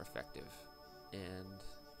effective. And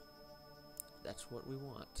that's what we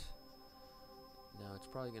want. Now it's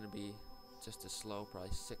probably going to be just as slow,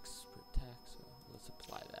 probably 6 per attack, so let's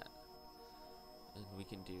apply that. And we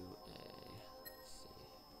can do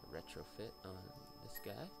a retrofit on this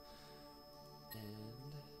guy, and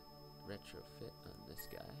retrofit on this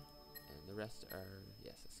guy, and the rest are,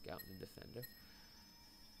 yes, a scout and a defender.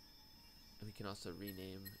 And we can also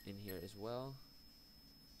rename in here as well.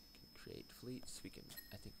 We can create fleets. We can,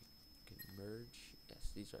 I think we can merge.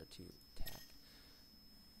 Yes, these are 2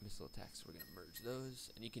 missile attacks. We're going to merge those,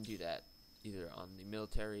 and you can do that either on the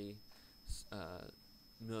military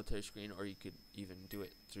screen, or you could even do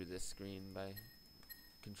it through this screen by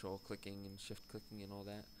control clicking and shift clicking and all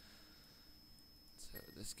that. So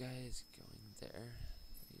this guy is going there.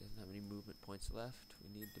 He doesn't have any movement points left.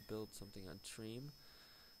 We need to build something on Treem,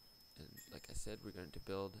 and like I said, we're going to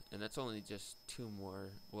build, and that's only just 2 more.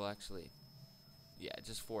 Well, actually, yeah,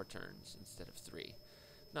 just 4 turns instead of 3.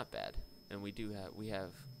 Not bad. And we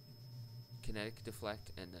have kinetic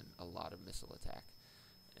deflect and then a lot of missile attack.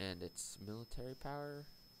 And its military power,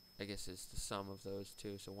 I guess, is the sum of those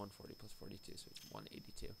two. So 140 plus 42, so it's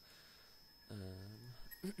 182.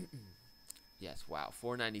 Yes, wow,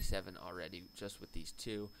 497 already just with these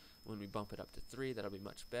 2. When we bump it up to 3, that'll be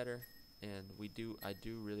much better. And I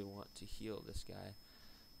do really want to heal this guy.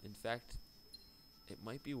 In fact, it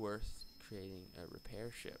might be worth creating a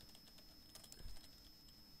repair ship.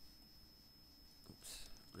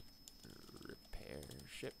 Repair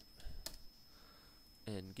ship,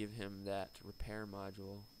 and give him that repair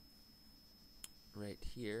module right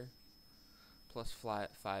here, plus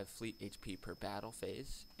 5 fleet HP per battle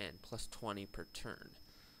phase, and plus 20 per turn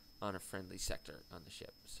on a friendly sector on the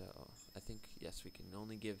ship. So I think, yes, we can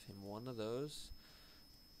only give him 1 of those.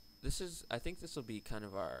 I think this will be kind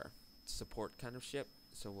of our support kind of ship.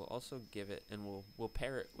 So we'll also give it, and we'll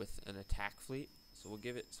pair it with an attack fleet. So we'll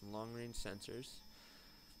give it some long range sensors.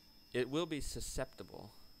 It will be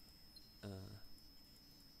susceptible.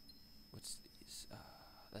 What's these?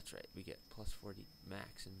 That's right. We get plus 40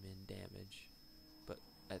 max and min damage, but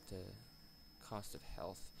at the cost of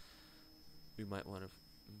health. We might want to.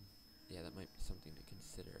 Yeah, that might be something to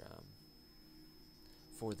consider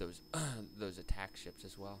for those those attack ships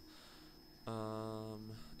as well.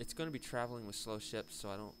 It's going to be traveling with slow ships, so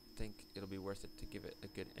I don't think it'll be worth it to give it a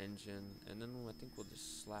good engine. And then I think we'll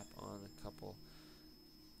just slap on a couple.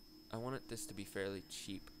 I want this to be fairly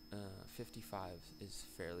cheap 55 is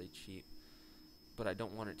fairly cheap, but I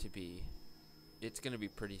don't want it to be. It's going to be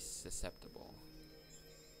pretty susceptible.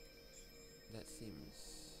 That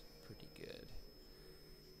seems pretty good.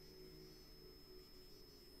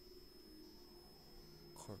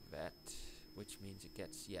 Corvette, which means it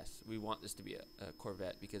gets, yes, we want this to be a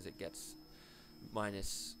Corvette because it gets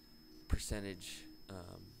minus percentage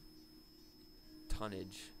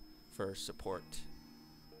tonnage for support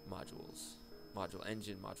modules. Module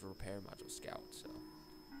engine, module repair, module scout, so.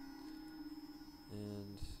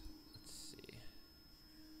 And let's see.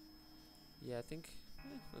 Yeah, I think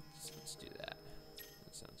let's do that.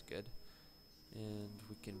 That sounds good. And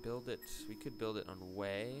we can build it. We could build it on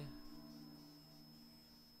way.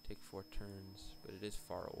 Take 4 turns, but it is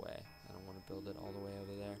far away. I don't want to build it all the way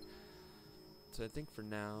over there. So I think for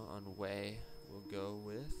now on way we'll go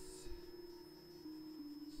with.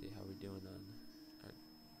 See how we're doing on our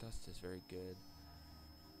dust is very good.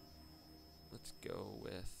 Let's go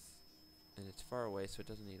with, and it's far away, so it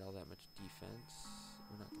doesn't need all that much defense.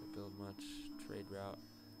 We're not going to build much. Trade route.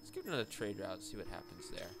 Let's give it another trade route, see what happens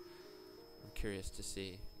there. I'm curious to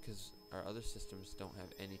see, because our other systems don't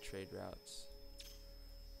have any trade routes.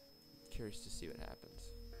 Curious to see what happens.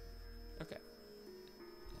 Okay.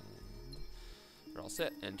 And we're all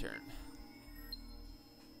set. End turn.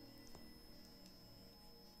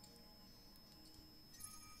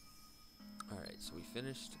 Alright, so we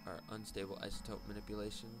finished our unstable isotope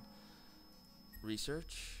manipulation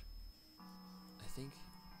research. I think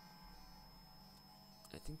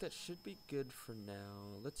that should be good for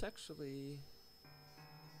now. Let's actually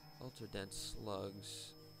ultra dense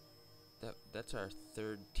slugs. That's our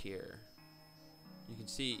 3rd tier. You can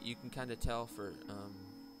see, you can kind of tell for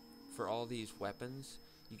all these weapons,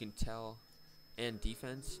 you can tell, and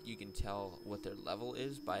defense, you can tell what their level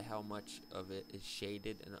is by how much of it is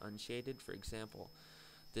shaded and unshaded. For example,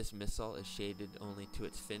 this missile is shaded only to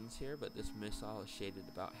its fins here, but this missile is shaded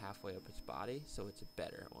about halfway up its body, so it's a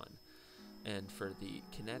better one. And for the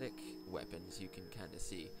kinetic weapons, you can kind of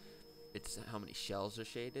see it's how many shells are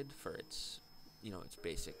shaded for its, its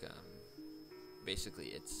basic, basically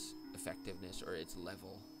its effectiveness or its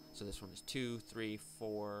level. So this one is 2, 3,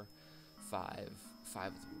 4, 5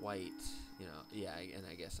 with white, yeah, and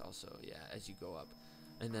I guess also, yeah, as you go up.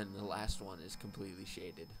 And then the last one is completely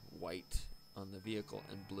shaded, white on the vehicle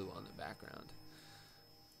and blue on the background.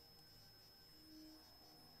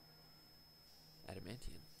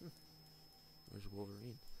 Adamantium. Where's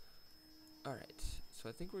Wolverine? Alright, so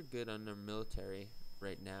I think we're good under military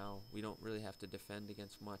right now. We don't really have to defend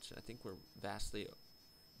against much. I think we're vastly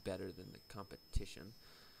better than the competition.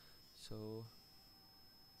 So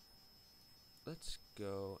let's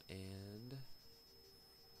go and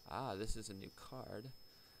this is a new card.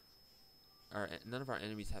 None of our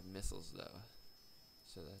enemies have missiles though,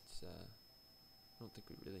 so that's I don't think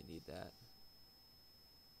we really need that.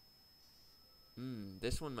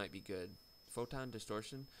 This one might be good. Photon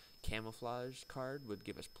distortion camouflage card would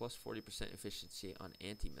give us plus 40% efficiency on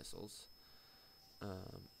anti-missiles,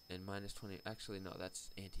 and minus 20. Actually, no, that's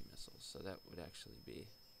anti-missiles, so that would actually be,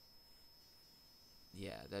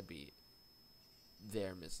 yeah, that'd be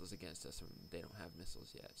their missiles against us, and they don't have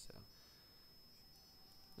missiles yet. So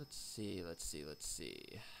let's see. I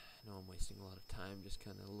know I'm wasting a lot of time just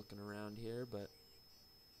kind of looking around here, but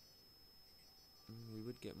we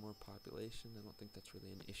would get more population. I don't think that's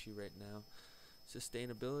really an issue right now.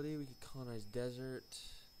 Sustainability, we could colonize desert.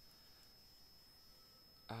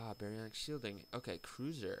 Baryonic shielding. Okay,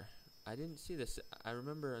 cruiser. I didn't see this. I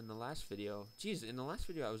remember in the last video, in the last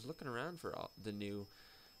video I was looking around for all the new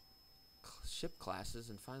ship classes,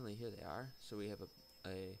 and finally here they are. So we have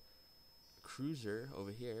a cruiser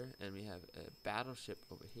over here, and we have a battleship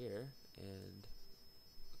over here, and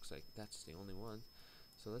looks like that's the only one.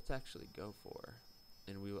 So let's actually go for,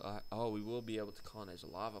 and we will, we will be able to colonize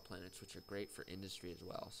lava planets, which are great for industry as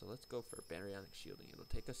well. So let's go for baryonic shielding. It'll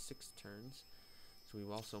take us 6 turns, so we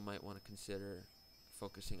also might want to consider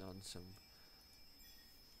focusing on some,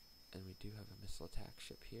 and we do have a missile attack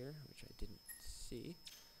ship here, which I didn't see.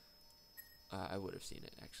 I would have seen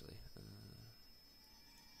it actually. And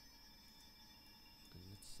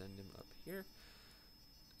let's send him up here.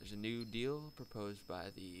 There's a new deal proposed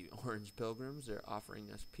by the Orange Pilgrims. They're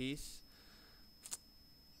offering us peace.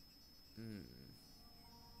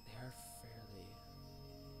 They are fairly...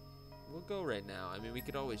 We'll go right now. I mean, we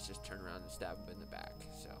could always just turn around and stab them in the back.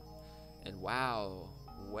 So, and wow,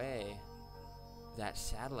 that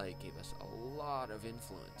satellite gave us a lot of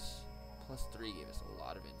influence. +3 gave us a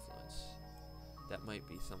lot of influence. That might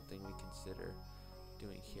be something we consider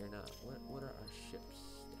doing here. Now, what are our ship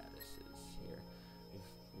statuses here? We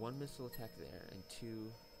have 1 missile attack there and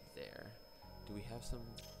 2 there. Do we have some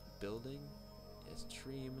building? Yes,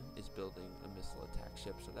 Treem is building a missile attack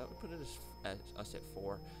ship, so that would put it us at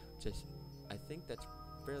 4, which is, I think that's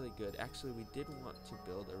fairly good. Actually, we did want to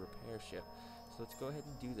build a repair ship, so let's go ahead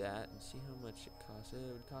and do that and see how much it costs. It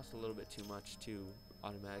would cost a little bit too much to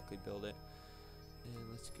automatically build it.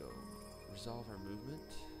 And let's go resolve our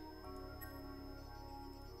movement.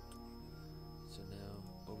 So now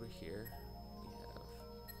over here we have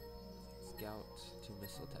scout, 2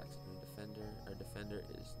 missile attacks, and a defender. Our defender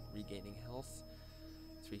is regaining health,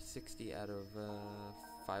 360 out of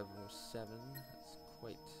 507. That's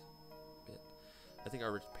quite a bit. I think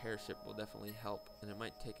our repair ship will definitely help, and it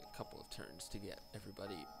might take a couple of turns to get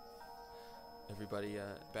everybody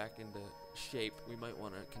back into shape. We might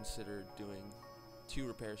want to consider doing 2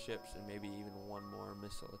 repair ships and maybe even 1 more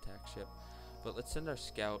missile attack ship. But let's send our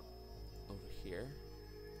scout over here.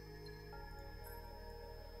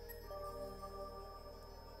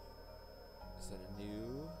 Is that a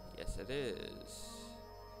new? Yes, it is.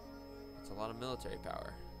 It's a lot of military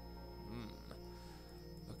power.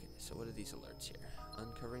 Okay, so what are these alerts here?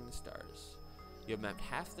 Uncovering the stars. You have mapped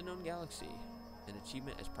half the known galaxy. An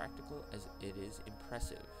achievement as practical as it is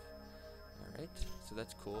impressive. Alright, so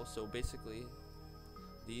that's cool. So basically,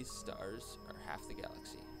 these stars are half the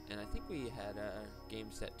galaxy. And I think we had our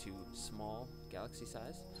game set to small galaxy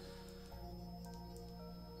size.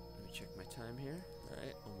 Let me check my time here.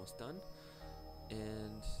 Alright, almost done.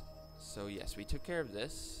 And so yes, we took care of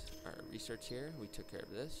this. Our research here, we took care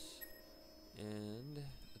of this. And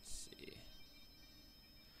let's see.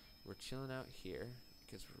 We're chilling out here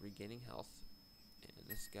because we're regaining health. And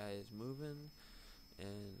this guy is moving.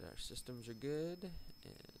 And our systems are good. And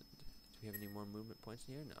do we have any more movement points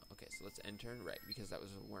in here? No. Okay, so let's end turn right, because that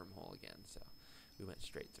was a wormhole again. So we went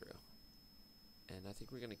straight through. And I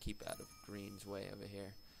think we're going to keep out of Green's way over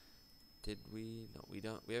here. Did we? No, we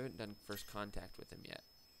don't. We haven't done first contact with him yet.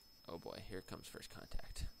 Oh boy, here comes first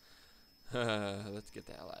contact. Let's get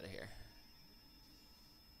the hell out of here.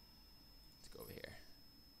 Let's go over here.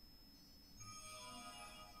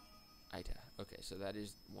 Ita. Okay, so that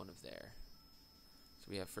is one of there.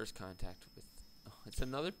 So we have first contact with... Oh, it's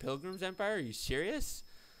another Pilgrim's Empire? Are you serious?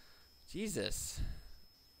 Jesus.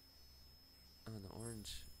 Oh, the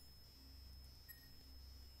orange.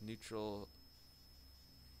 Neutral...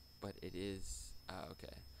 But it is,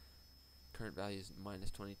 okay. Current value is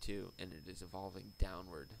 -22, and it is evolving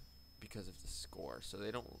downward because of the score. So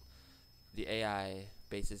they don't, the AI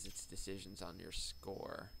bases its decisions on your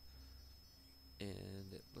score.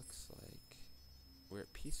 And it looks like we're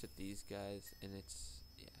at peace with these guys, and it's,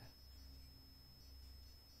 yeah.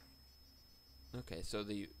 Okay, so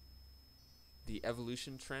the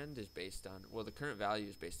evolution trend is based on, well, the current value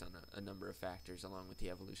is based on a number of factors along with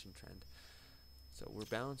the evolution trend. So we're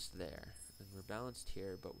balanced there, and we're balanced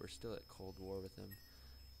here, but we're still at Cold War with them,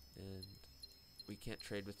 and we can't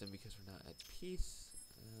trade with them because we're not at peace.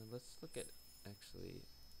 Let's look at actually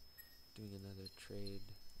doing another trade.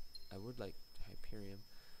 I would like Hyperion.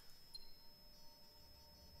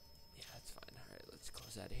 Yeah, that's fine. Alright, let's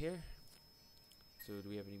close out of here. So do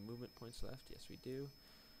we have any movement points left? Yes, we do.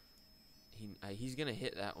 He's going to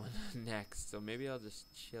hit that one next, so maybe I'll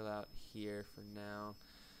just chill out here for now.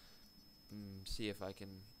 See if I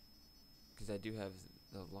can, because I do have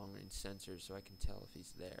the long range sensors, so I can tell if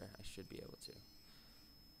he's there. I should be able to.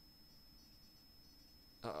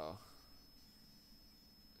 Uh-oh.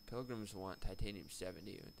 Pilgrims want titanium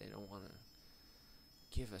 70, but they don't want to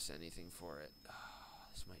give us anything for it. Oh,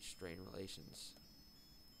 this might strain relations.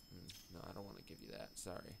 No, I don't want to give you that.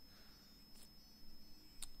 Sorry.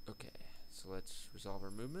 Okay, so let's resolve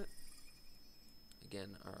our movement.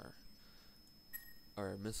 Again, our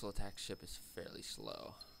missile attack ship is fairly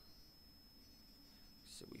slow.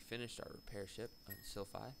 So we finished our repair ship on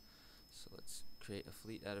Sylphi. So let's create a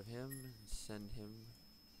fleet out of him and send him.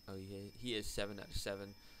 Oh, he is 7 out of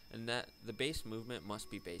 7. And that the base movement must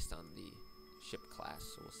be based on the ship class.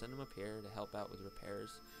 So we'll send him up here to help out with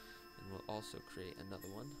repairs. And we'll also create another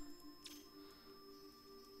one.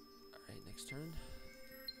 Alright, next turn.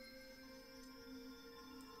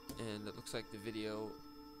 And it looks like the video...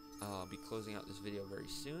 I'll be closing out this video very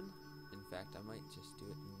soon. In fact, I might just do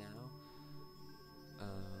it now.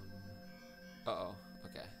 Uh-oh.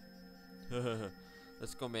 Okay.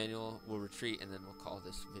 Let's go manual. We'll retreat, and then we'll call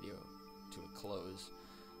this video to a close.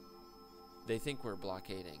 They think we're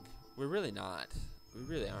blockading. We're really not. We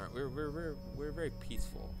really aren't. We're very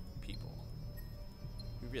peaceful people.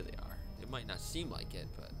 We really are. It might not seem like it,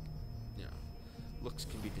 but, you know, looks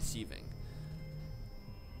can be deceiving.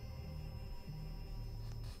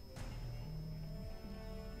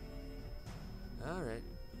 Alright.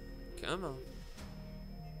 Come on.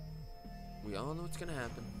 we all know what's gonna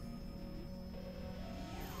happen.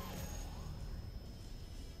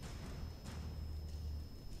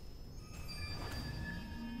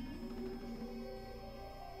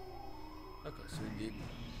 Okay, so we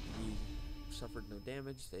suffered no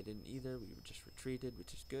damage. They didn't either. We were just retreated,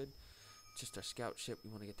 which is good. Just our scout ship. We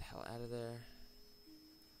want to get the hell out of there.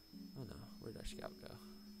 Oh no, where'd our scout go?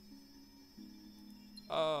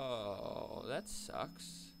 Oh, that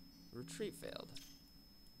sucks. Retreat failed.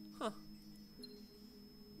 Huh.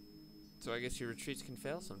 So I guess your retreats can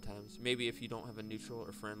fail sometimes. Maybe if you don't have a neutral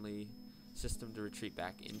or friendly system to retreat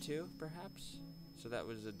back into, perhaps. So that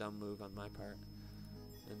was a dumb move on my part.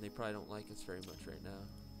 And they probably don't like us very much right now,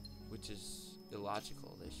 which is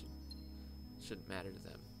illogical. They shouldn't matter to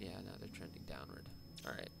them. Yeah, now they're trending downward.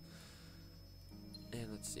 All right.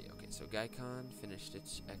 And let's see. Okay, so Gaikon finished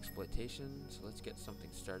its exploitation. So let's get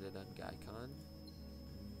something started on Gaikon.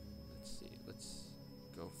 Let's see. Let's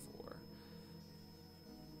go for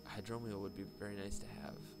Hydromeo would be very nice to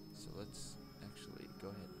have. So let's actually go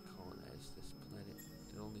ahead and colonize this planet.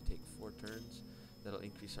 It'll only take 4 turns. That'll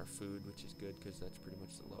increase our food, which is good because that's pretty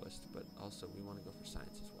much the lowest. But also we want to go for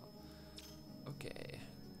science as well. Okay.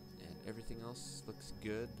 And everything else looks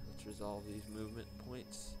good. Let's resolve these movement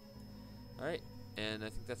points. Alright. And I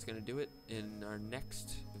think that's going to do it. In our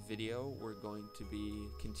next video, we're going to be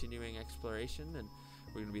continuing exploration, and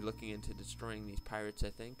we're going to be looking into destroying these pirates, I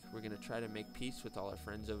think. We're going to try to make peace with all our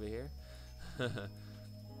friends over here. And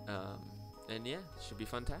yeah, it should be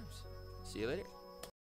fun times. See you later.